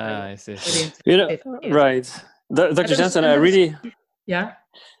cardiovascular. I see. Right, Dr. Janssen, I really. Yeah.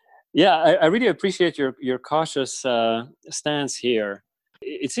 Yeah, I really appreciate your cautious stance here.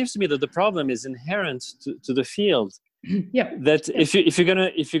 It seems to me that the problem is inherent to the field. Yeah. That if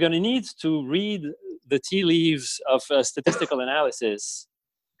you're gonna need to read the tea leaves of statistical analysis,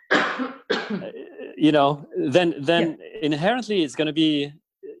 then inherently it's gonna be,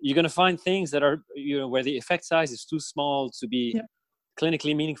 you're gonna find things that are where the effect size is too small to be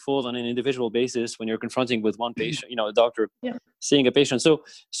clinically meaningful on an individual basis when you're confronting with one patient, a doctor seeing a patient. So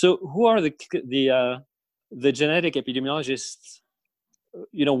who are the genetic epidemiologists,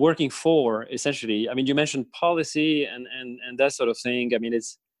 working for, essentially? I mean, you mentioned policy and that sort of thing. I mean,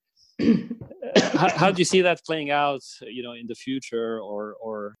 it's how do you see that playing out, in the future,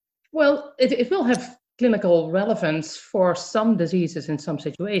 or? Well, it will have clinical relevance for some diseases in some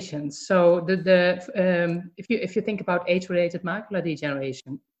situations. So if you think about age-related macular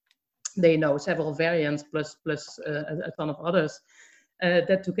degeneration, they know several variants plus a ton of others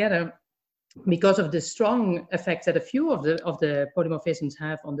that together, because of the strong effect that a few of the polymorphisms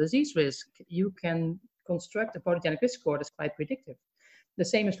have on disease risk, you can construct a polygenic risk score that's quite predictive. The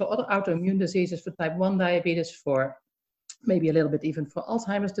same is for other autoimmune diseases, for type 1 diabetes, for maybe a little bit even for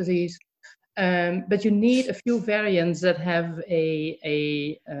Alzheimer's disease. But you need a few variants that have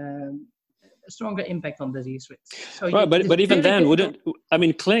a stronger impact on disease risk. So right, but even then,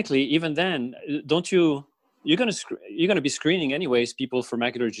 clinically, even then, don't you? You're gonna be screening anyways people for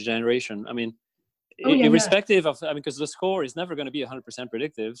macular degeneration. I mean, irrespective of, because the score is never going to be 100%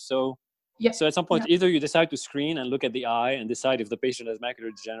 predictive. So, so at some point, either you decide to screen and look at the eye and decide if the patient has macular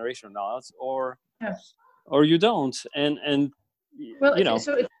degeneration or not, or you don't. And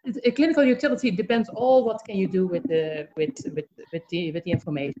so clinical utility depends all what can you do with the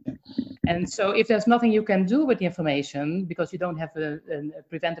information. And so if there's nothing you can do with the information because you don't have a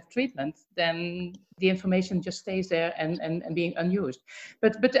preventive treatment, then the information just stays there and being unused.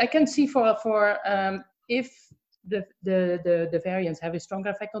 But I can see for if the variants have a stronger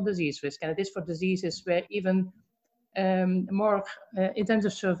effect on disease risk, and it is for diseases where even more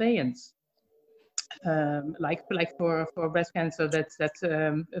intensive surveillance, like for breast cancer, that's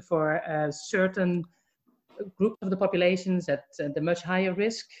for certain groups of the populations at the much higher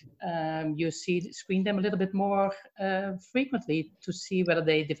risk, you screen them a little bit more frequently to see whether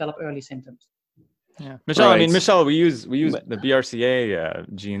they develop early symptoms. Yeah, Michelle. Right. I mean, Michelle, we use the BRCA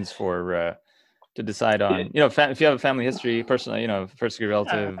genes for to decide on, if you have a family history, personal, first degree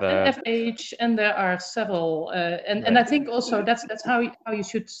relative, FH, and there are several, and I think also that's how you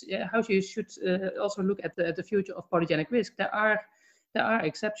should also look at the future of polygenic risk. There are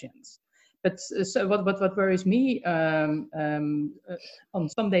exceptions. But so what worries me on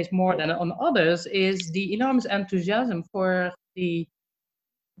some days more than on others is the enormous enthusiasm for the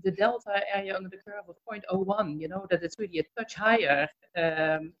delta area under the curve of 0.01. That it's really a touch higher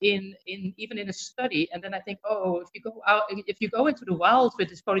even in a study. And then I think, if you go into the wild with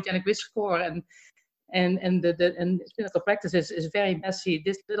this polygenic risk score and clinical practice is very messy,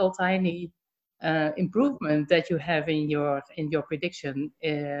 this little tiny improvement that you have in your prediction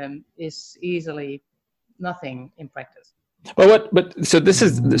is easily nothing in practice. Well, so they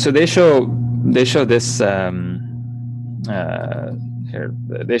show this here.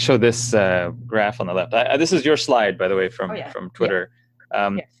 They show this graph on the left. This is your slide, by the way, from Twitter.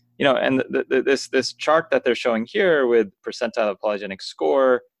 And this chart that they're showing here with percentile of polygenic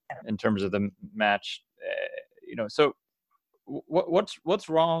score in terms of the match. So what's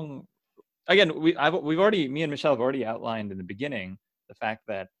wrong? Again, me and Michelle have already outlined in the beginning the fact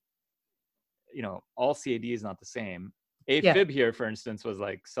that all CAD is not the same. AFib here, for instance, was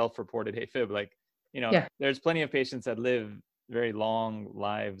like self-reported AFib. There's plenty of patients that live very long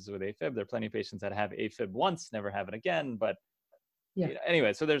lives with AFib. There are plenty of patients that have AFib once, never have it again. But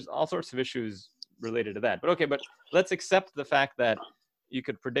anyway, so there's all sorts of issues related to that. But let's accept the fact that you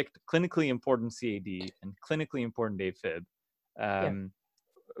could predict clinically important CAD and clinically important AFib.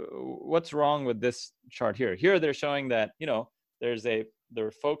 What's wrong with this chart here? Here they're showing that there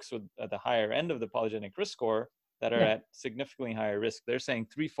are folks at the higher end of the polygenic risk score that are at significantly higher risk. They're saying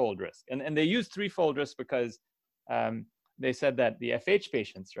threefold risk, and they use threefold risk because they said that the FH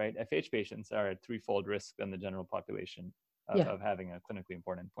patients, right? FH patients are at threefold risk than the general population of having a clinically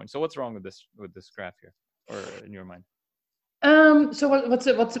important endpoint. So what's wrong with this graph here, or in your mind? So what's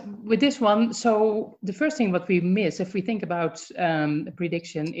with this one? So the first thing what we miss if we think about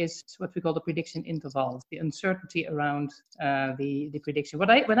prediction is what we call the prediction intervals, the uncertainty around the prediction.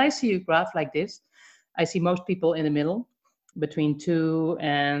 When I see a graph like this, I see most people in the middle, between 2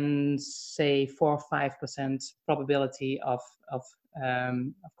 and say 4 or 5% probability of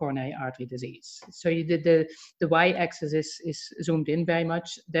coronary artery disease. So the y-axis is zoomed in very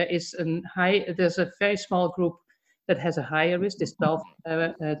much. There's a very small group that has a higher risk, this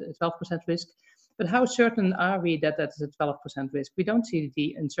 12% risk. But how certain are we that that's a 12% risk? We don't see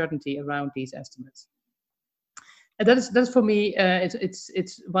the uncertainty around these estimates. And that's for me,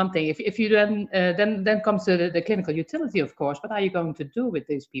 it's one thing. If you then comes to the clinical utility, of course. What are you going to do with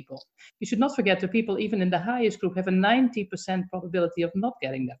these people? You should not forget that people, even in the highest group, have a 90% probability of not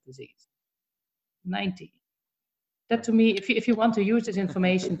getting that disease. 90. That to me, if you want to use this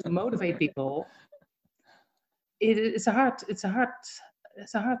information to motivate people, it's a hard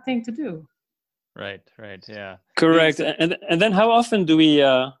thing to do. Right, yeah. Correct. And then how often do we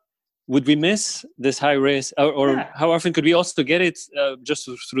would we miss this high risk, or how often could we also get it just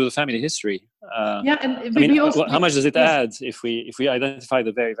through the family history? How much does it add if we identify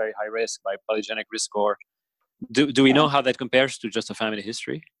the very, very high risk by polygenic risk score? Do we know how that compares to just a family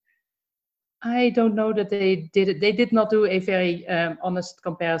history? I don't know that they did it. They did not do a very honest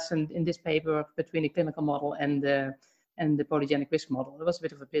comparison in this paper between the clinical model and the polygenic risk model. It was a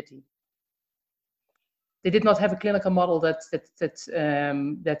bit of a pity. they did not have a clinical model that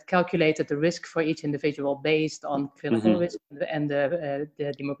calculated the risk for each individual based on clinical risk and the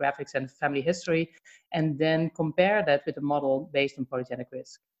demographics and family history, and then compare that with a model based on polygenic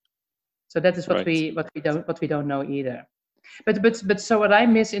risk. So that is what we don't know either. But so what I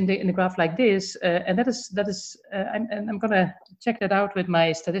miss in the graph like this, and that is I'm going to check that out with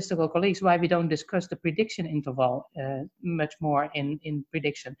my statistical colleagues, why we don't discuss the prediction interval much more in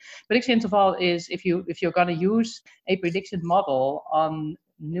prediction. Prediction interval is if you're going to use a prediction model on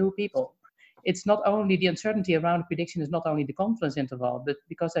new people, it's not only the uncertainty around prediction is not only the confidence interval, but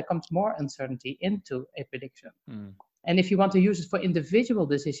because there comes more uncertainty into a prediction. And if you want to use it for individual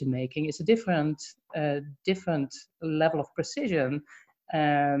decision making, it's a different level of precision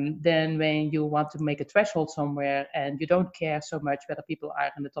than when you want to make a threshold somewhere and you don't care so much whether people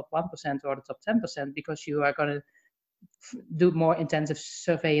are in the top 1% or the top 10% because you are going to do more intensive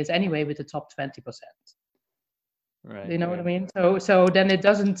surveillance anyway with the top 20%. Right. You know what I mean? So then it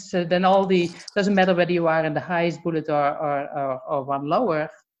doesn't doesn't matter whether you are in the highest bullet or one lower.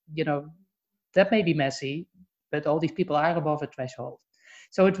 You know, that may be messy, but all these people are above a threshold.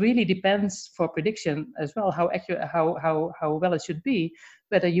 So it really depends for prediction as well how accurate, how well it should be,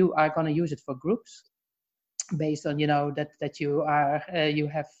 whether you are going to use it for groups based on that you are you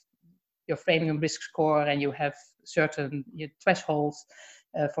have your framing and risk score and you have certain thresholds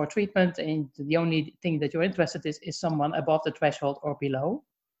for treatment, and the only thing that you're interested in is someone above the threshold or below,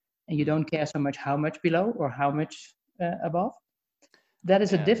 and you don't care so much how much below or how much above. That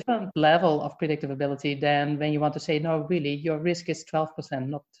is a different level of predictability than when you want to say, no, really, your risk is 12%,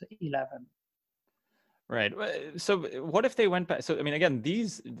 not 11%. Right. So what if they went back? So, I mean, again,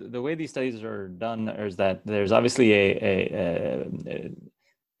 the way these studies are done is that there's obviously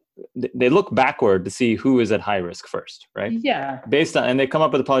they look backward to see who is at high risk first, right? Yeah. Based on, and they come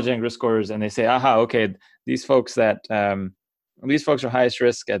up with the polygenic risk scores and they say, aha, okay, these folks are highest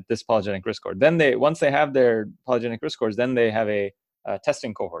risk at this polygenic risk score. Then once they have their polygenic risk scores, then they have a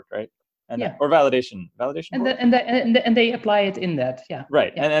testing cohort, right? Or validation. And they apply it in that,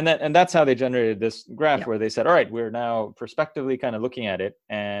 right. And that's how they generated this graph where they said, all right, we're now prospectively kind of looking at it,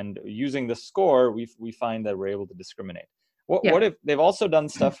 and using the score, we find that we're able to discriminate. What if they've also done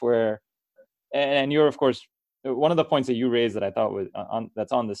stuff where, and you're of course one of the points that you raised that I thought was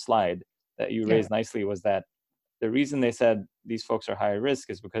that's on the slide that you raised nicely was that the reason they said these folks are higher risk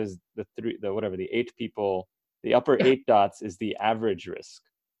is because the 8 people, the upper 8 dots is the average risk.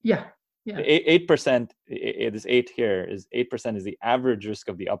 Yeah. 8%, this 8 here is 8% is the average risk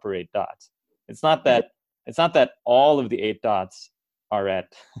of the upper 8 dots. It's not that all of the 8 dots are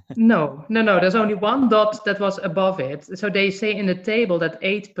at. No. There's only one dot that was above it. So they say in the table that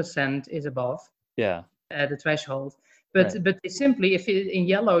 8% is above. The threshold. But they simply, if in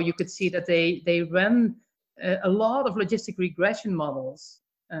yellow, you could see that they ran a lot of logistic regression models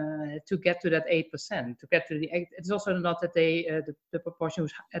to get to that 8%. To get to it's also not that the proportion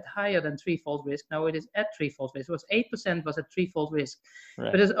was at higher than threefold risk. No, it is at threefold risk. It was 8% was at threefold risk. Right.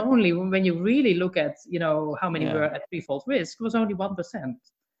 But it's only when you really look at how many were at threefold risk, it was only 1%.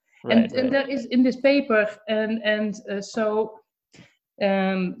 And that is in this paper, and so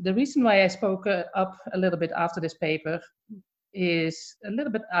the reason why I spoke up a little bit after this paper is a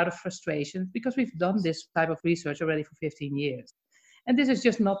little bit out of frustration, because we've done this type of research already for 15 years. And this is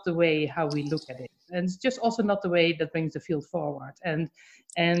just not the way how we look at it. And it's just also not the way that brings the field forward. And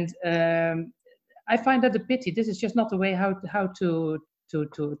I find that a pity. This is just not the way how to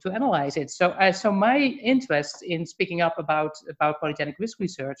analyze it. So my interest in speaking up about polygenic risk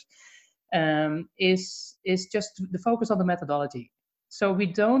research is just the focus on the methodology. So we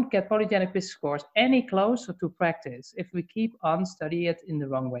don't get polygenic risk scores any closer to practice if we keep on studying it in the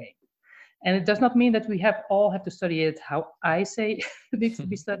wrong way. And it does not mean that we all have to study it how I say it needs to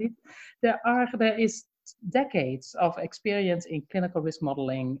be studied. There is decades of experience in clinical risk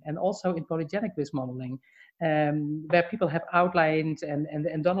modeling and also in polygenic risk modeling, where people have outlined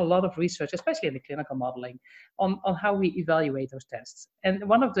and done a lot of research, especially in the clinical modeling, on how we evaluate those tests. And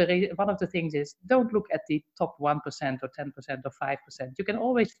one of the things is, don't look at the top 1% or 10% or 5%. You can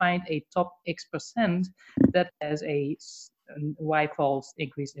always find a top X% that has a Y-fold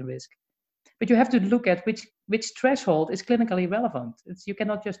increase in risk. But you have to look at which threshold is clinically relevant. You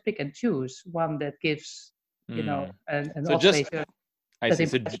cannot just pick and choose one that gives, an oscillation. I see.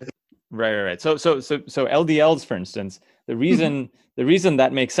 So, right. So LDLs, for instance, the reason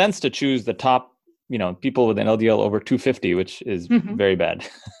that makes sense to choose the top, people with an LDL over 250, which is very bad,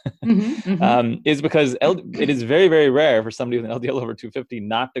 is because it is very, very rare for somebody with an LDL over 250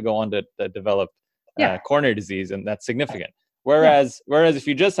 not to go on to develop coronary disease, and that's significant. Whereas if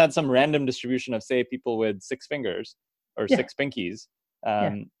you just had some random distribution of, say, people with 6 fingers or 6 pinkies,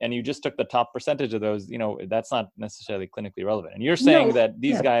 and you just took the top percentage of those, that's not necessarily clinically relevant. And you're saying that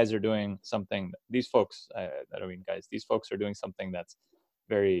these guys are doing something, these folks are doing something that's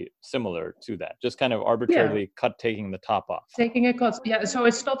very similar to that, just kind of arbitrarily taking the top off. Taking a cut, so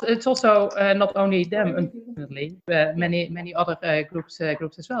it's also not only them, unfortunately, many other groups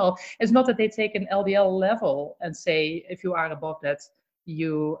as well. It's not that they take an LDL level and say, if you are above that,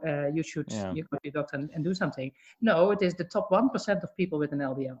 you should go to your doctor and do something. No, it is the top 1% of people with an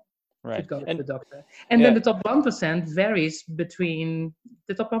LDL should go to the doctor. And then the top 1% varies between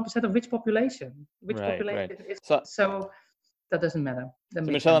the top 1% of which population. Is so that doesn't matter. So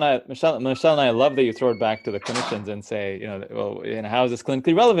Michelle and I love that you throw it back to the clinicians and say, how is this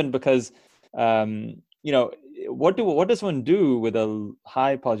clinically relevant? Because, what does one do with a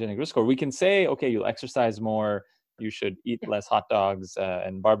high polygenic risk score? We can say, okay, you'll exercise more, you should eat less hot dogs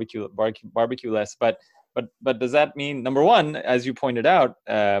and barbecue less. But does that mean, number one, as you pointed out,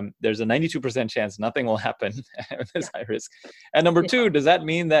 there's a 92% chance nothing will happen with this high risk? And number two, does that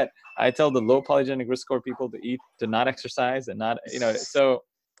mean that I tell the low polygenic risk score people to not exercise and not, so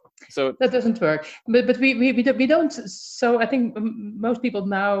that doesn't work. But we don't. So I think most people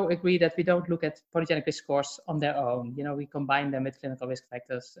now agree that we don't look at polygenic risk scores on their own. We combine them with clinical risk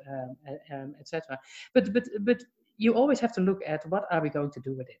factors, etc. But you always have to look at what are we going to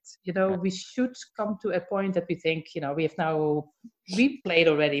do with it. We should come to a point that we think, we've played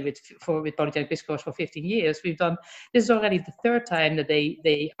already with polygenic risk scores for 15 years. This is already the 3rd time that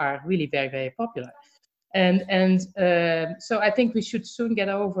they are really very, very popular. And so I think we should soon get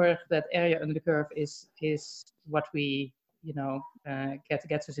over that area under the curve is what we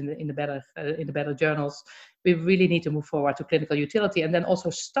gets us in the better journals. We really need to move forward to clinical utility, and then also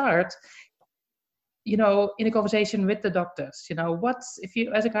start in a conversation with the doctors. If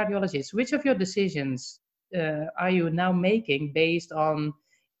you, as a cardiologist, which of your decisions are you now making based on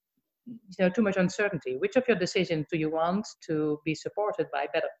too much uncertainty? Which of your decisions do you want to be supported by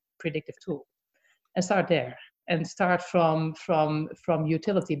better predictive tools? And start there, and start from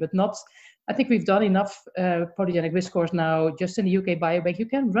utility, but not. I think we've done enough polygenic risk scores now. Just in the UK Biobank, you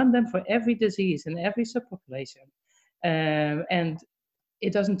can run them for every disease and every subpopulation, and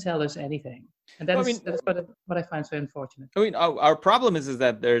it doesn't tell us anything. And that's what I find so unfortunate. I mean, our problem is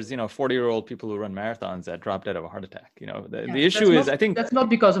that there's 40-year-old people who run marathons that drop dead of a heart attack. The issue is, I think that's not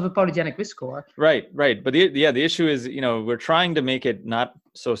because of a polygenic risk score. Right. But the issue is, we're trying to make it not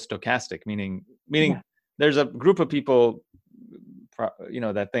so stochastic, meaning there's a group of people,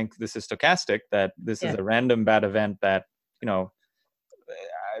 that think this is stochastic, that this is a random bad event that,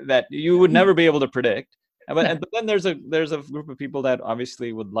 that you would never be able to predict. But then there's a group of people that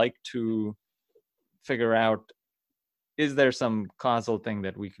obviously would like to figure out, is there some causal thing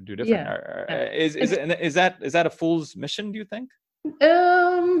that we could do different? Is that a fool's mission, do you think?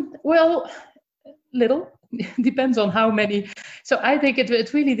 Well, little. Depends on how many. So I think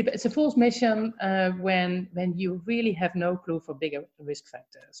it really depends. It's a fool's mission when you really have no clue for bigger risk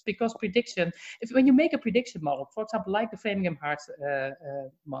factors, because when you make a prediction model, for example, like the Framingham Heart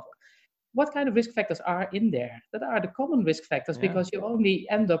model, what kind of risk factors are in there? That are the common risk factors, because you only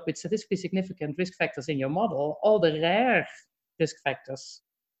end up with statistically significant risk factors in your model. All the rare risk factors,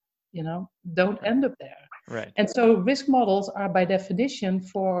 don't end up there. Right. And so risk models are by definition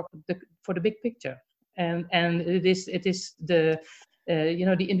for the big picture. And it is the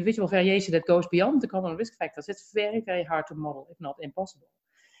the individual variation that goes beyond the common risk factors. It's very, very hard to model, if not impossible.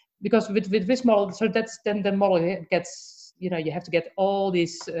 Because with risk model, so that's then the model gets, you have to get all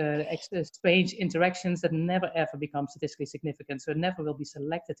these strange interactions that never ever become statistically significant. So it never will be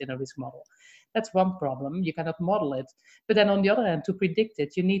selected in a risk model. That's one problem. You cannot model it. But then on the other hand, to predict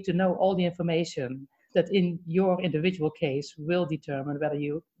it, you need to know all the information that in your individual case will determine whether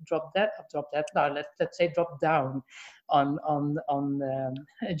you drop down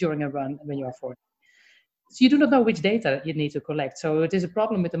during a run when you are 40. So you do not know which data you need to collect. So it is a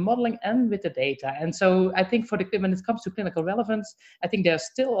problem with the modeling and with the data. And so I think when it comes to clinical relevance, I think there's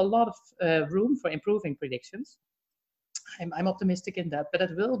still a lot of room for improving predictions. I'm optimistic in that, but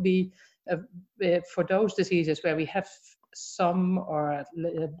it will be for those diseases where we have some or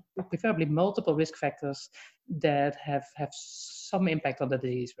preferably multiple risk factors that have some impact on the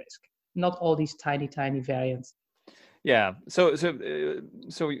disease risk, not all these tiny variants. Yeah. So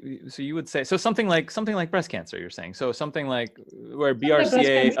you would say something like breast cancer. You're saying something like where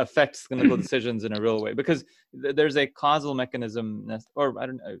BRCA affects clinical decisions in a real way, because there's a causal mechanism, or I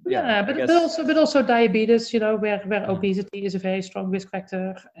don't know. Yeah, but also diabetes. Where obesity is a very strong risk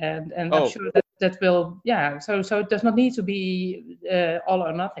factor, and I'm sure that will, so it does not need to be all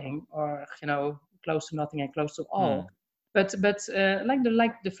or nothing, or close to nothing and close to all. But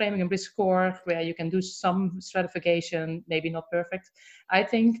like the Framingham risk score, where you can do some stratification, maybe not perfect. I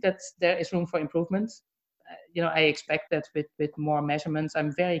think that there is room for improvement. I expect that with more measurements.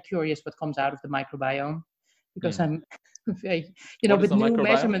 I'm very curious what comes out of the microbiome, because I'm very, with new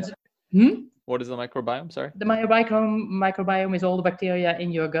measurements. What is the microbiome? Sorry. The microbiome is all the bacteria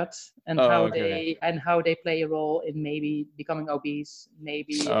in your gut, and how they play a role in maybe becoming obese,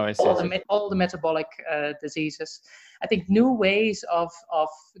 maybe all the metabolic diseases. I think new ways of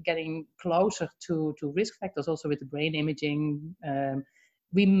getting closer to risk factors, also with the brain imaging.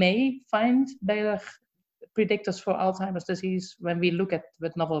 We may find better predictors for Alzheimer's disease when we look at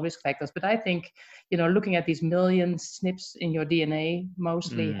with novel risk factors. But I think, looking at these million SNPs in your DNA,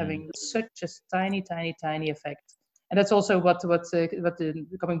 mostly having such a tiny, tiny, tiny effect. And that's also what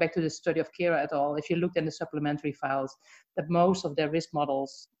coming back to the study of Kira et al. If you looked in the supplementary files, that most of their risk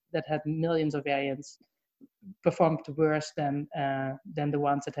models that had millions of variants performed worse than the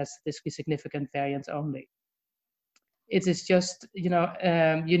ones that has statistically significant variants only. It is just, you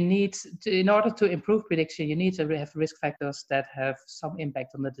need to, in order to improve prediction, you need to have risk factors that have some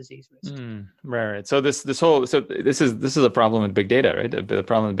impact on the disease risk. Right. So this is a problem with big data, right? The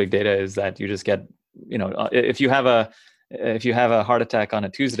problem with big data is that you just get, if you have a heart attack on a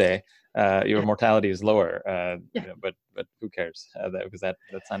Tuesday, your mortality is lower. But who cares? Because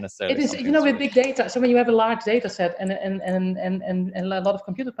that's not necessarily. It is, with big data. So when you have a large data set and a lot of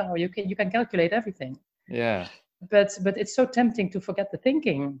computer power, you can calculate everything. Yeah. But it's so tempting to forget the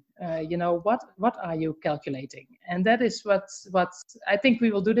thinking. What are you calculating? And that is what I think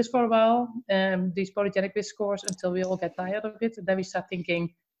we will do this for a while. These polygenic risk scores, until we all get tired of it, and then we start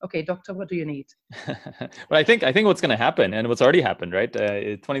thinking, okay, doctor, what do you need? Well, I think what's going to happen, and what's already happened, right?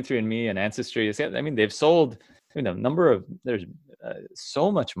 23andMe and Ancestry. They've sold. There's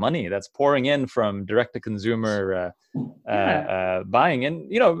so much money that's pouring in from direct to consumer buying,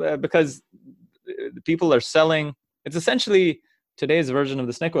 and because people are selling. It's essentially today's version of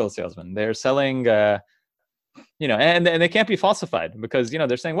the snake oil salesman. They're selling, and they can't be falsified, because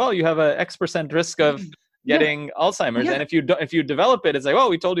they're saying, well, you have a X% risk of getting Alzheimer's, and if you develop it, it's like, well,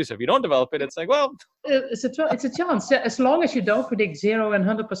 we told you so. If you don't develop it, it's like, well, it's a chance. As long as you don't predict 0 and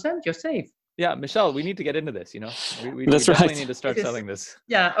 100%, you're safe. Yeah, Michelle, we need to get into this. We That's definitely right. need to start selling this.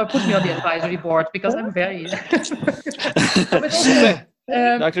 Yeah, or put me on the advisory board, because I'm very.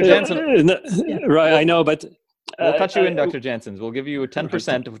 Dr. Janssen. Right, I know, but we'll cut you in, Dr. Janssens. We'll give you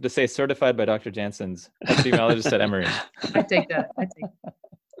 10% to say certified by Dr. Janssens, epidemiologist at Emory. I take that.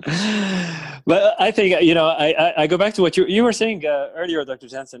 But I think, I go back to what you were saying earlier, Dr.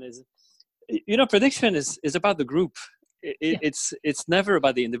 Janssen, is, prediction is about the group. It's never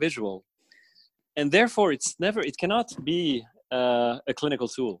about the individual. And therefore, it cannot be a clinical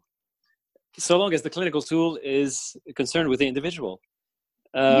tool, so long as the clinical tool is concerned with the individual.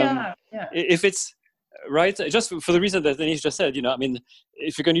 If it's right, just for the reason that Denise just said,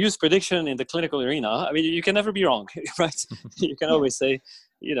 if you're going to use prediction in the clinical arena, you can never be wrong, right? You can always say,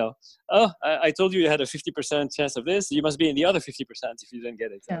 I told you had a 50% chance of this, you must be in the other 50% if you didn't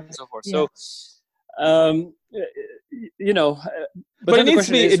get it, and so forth. So, but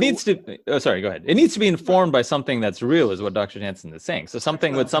it needs to. Oh, sorry. Go ahead. It needs to be informed by something that's real, is what Dr. Janssen is saying. So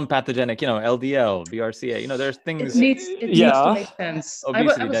something with some pathogenic, LDL, BRCA. There's things. It needs to make sense.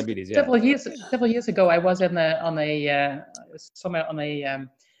 Obesity, diabetes. Several years ago, I was on a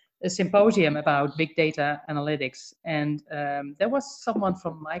symposium about big data analytics, and there was someone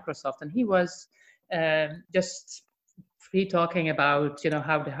from Microsoft, and he was just talking about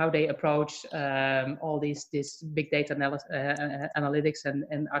how they approach all this big data analytics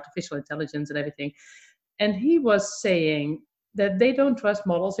and artificial intelligence and everything, and he was saying that they don't trust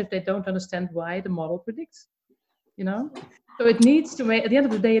models if they don't understand why the model predicts. So it needs to make, at the end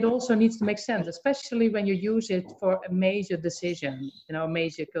of the day, it also needs to make sense, especially when you use it for a major decision,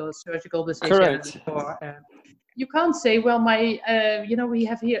 major surgical decision. Correct. You can't say, well, we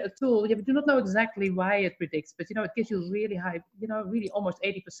have here a tool. We do not know exactly why it predicts, but it gives you really high, really almost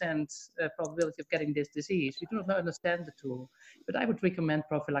 80% probability of getting this disease. We do not understand the tool, but I would recommend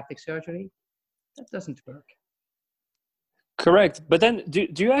prophylactic surgery. That doesn't work. Correct, but then do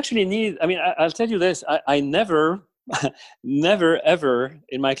you actually need? I'll tell you this: I never, never, ever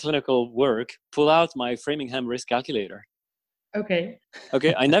in my clinical work pull out my Framingham risk calculator. Okay,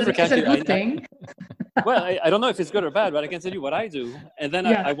 I never calculate. That's a good thing. Well, I don't know if it's good or bad, but I can tell you what I do. And then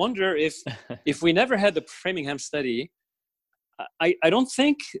I wonder if we never had the Framingham study, I don't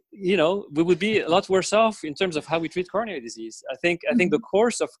think, we would be a lot worse off in terms of how we treat coronary disease. I think the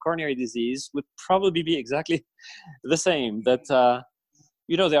course of coronary disease would probably be exactly the same. That,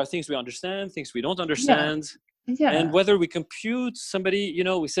 there are things we understand, things we don't understand. Yeah. And whether we compute somebody,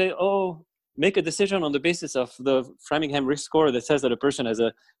 we say, make a decision on the basis of the Framingham risk score that says that a person has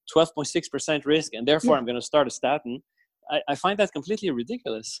a 12.6% risk, and therefore I'm going to start a statin. I find that completely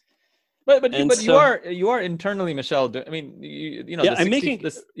ridiculous. But you are internally, Michel. I mean,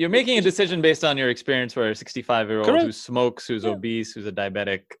 you're making a decision based on your experience for a 65-year-old who smokes, who's obese, who's a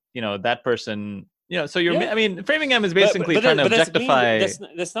diabetic. That person. So I mean, Framingham is basically trying to objectify.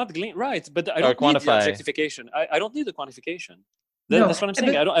 That's not glean, right? But I don't need the objectification. I don't need the quantification. That's what I'm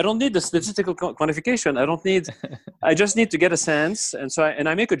saying. I don't need the statistical quantification. I just need to get a sense, and so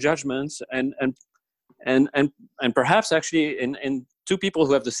I make a judgment, and perhaps actually in two people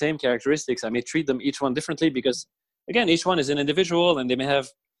who have the same characteristics, I may treat them each one differently because, again, each one is an individual, and they may have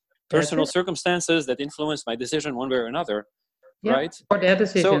personal circumstances that influence my decision one way or another. Yeah, right? For their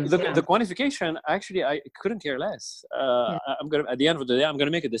decisions. So the quantification, actually, I couldn't care less. I'm gonna, at the end of the day, I'm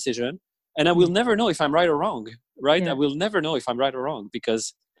gonna make a decision, and I will never know if I'm right or wrong. Right? I will never know if I'm right or wrong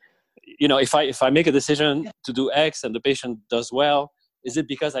because, if I make a decision to do X and the patient does well, is it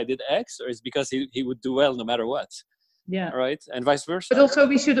because I did X or is it because he would do well no matter what? Yeah. Right. And vice versa. But also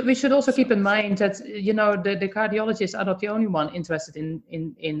we should also keep in mind that the cardiologists are not the only one interested in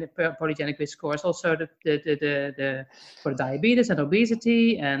polygenic risk scores. Also the for diabetes and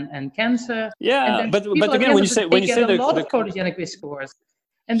obesity and cancer. Yeah. But again, when you say a lot of polygenic risk scores.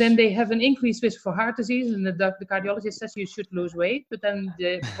 And then they have an increased risk for heart disease, and the cardiologist says you should lose weight. But then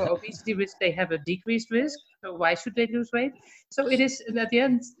for obesity risk, they have a decreased risk. So why should they lose weight? So it is at the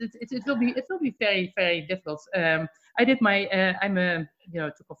end. It will be very, very difficult. I did my.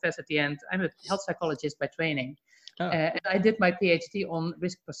 To confess at the end, I'm a health psychologist by training, and I did my PhD on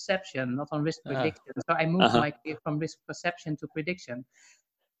risk perception, not on risk prediction. So I moved my career from risk perception to prediction.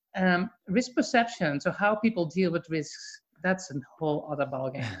 Risk perception. So how people deal with risks. That's a whole other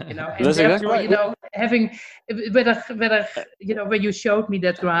ballgame, And that's exactly right. Having whether when you showed me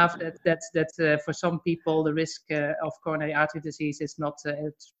that graph that for some people the risk of coronary artery disease is not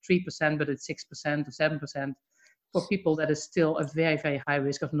 3%, but it's 6% or 7%. For people, that is still a very, very high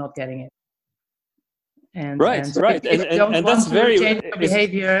risk of not getting it. And that's very change your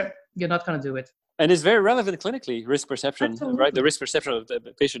behavior. You're not going to do it. And it's very relevant clinically, risk perception, Absolutely. Right? The risk perception of the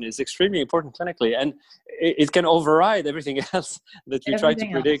patient is extremely important clinically, and it can override everything else that you try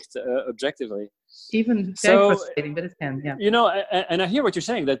to predict objectively. Even very frustrating, but it can, yeah. And I hear what you're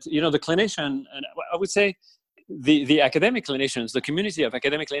saying, that, the clinician, and I would say the academic clinicians, the community of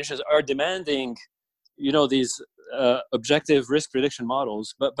academic clinicians are demanding, these objective risk prediction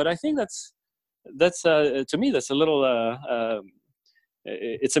models. But I think that's to me, that's a little...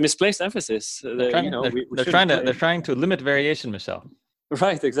 it's a misplaced emphasis. They're trying to limit variation, Michel.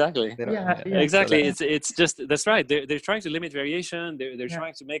 Right, exactly. Exactly. So it's just, that's right. They're trying to limit variation. They're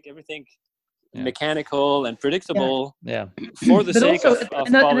trying to make everything mechanical and predictable. Yeah. For the sake of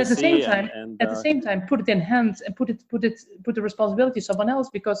and policy. At the same time, put it in hands and put the responsibility to someone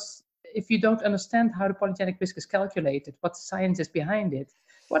else, because if you don't understand how the polygenic risk is calculated, what science is behind it,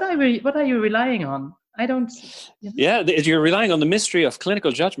 what are you relying on? I don't. Yeah, you're relying on the mystery of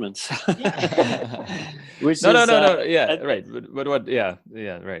clinical judgments. Which no. Yeah, right. But what? Yeah,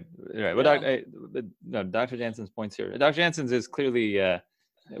 right. But Dr. Janssens' points here. Dr. Janssens is clearly.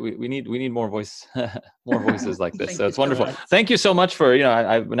 We need more voices like this. So it's wonderful. Thank you so much for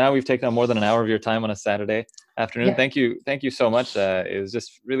now we've taken on more than an hour of your time on a Saturday afternoon. Yeah. Thank you so much. It was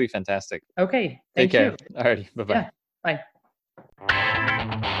just really fantastic. Okay. Take care. Alrighty. Bye-bye. Yeah. Bye.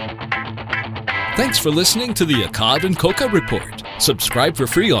 Thanks for listening to the Akkad and Coca Report. Subscribe for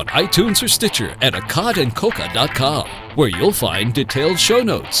free on iTunes or Stitcher at akkadandcoca.com, where you'll find detailed show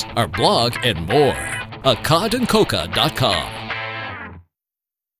notes, our blog, and more. akkadandcoca.com.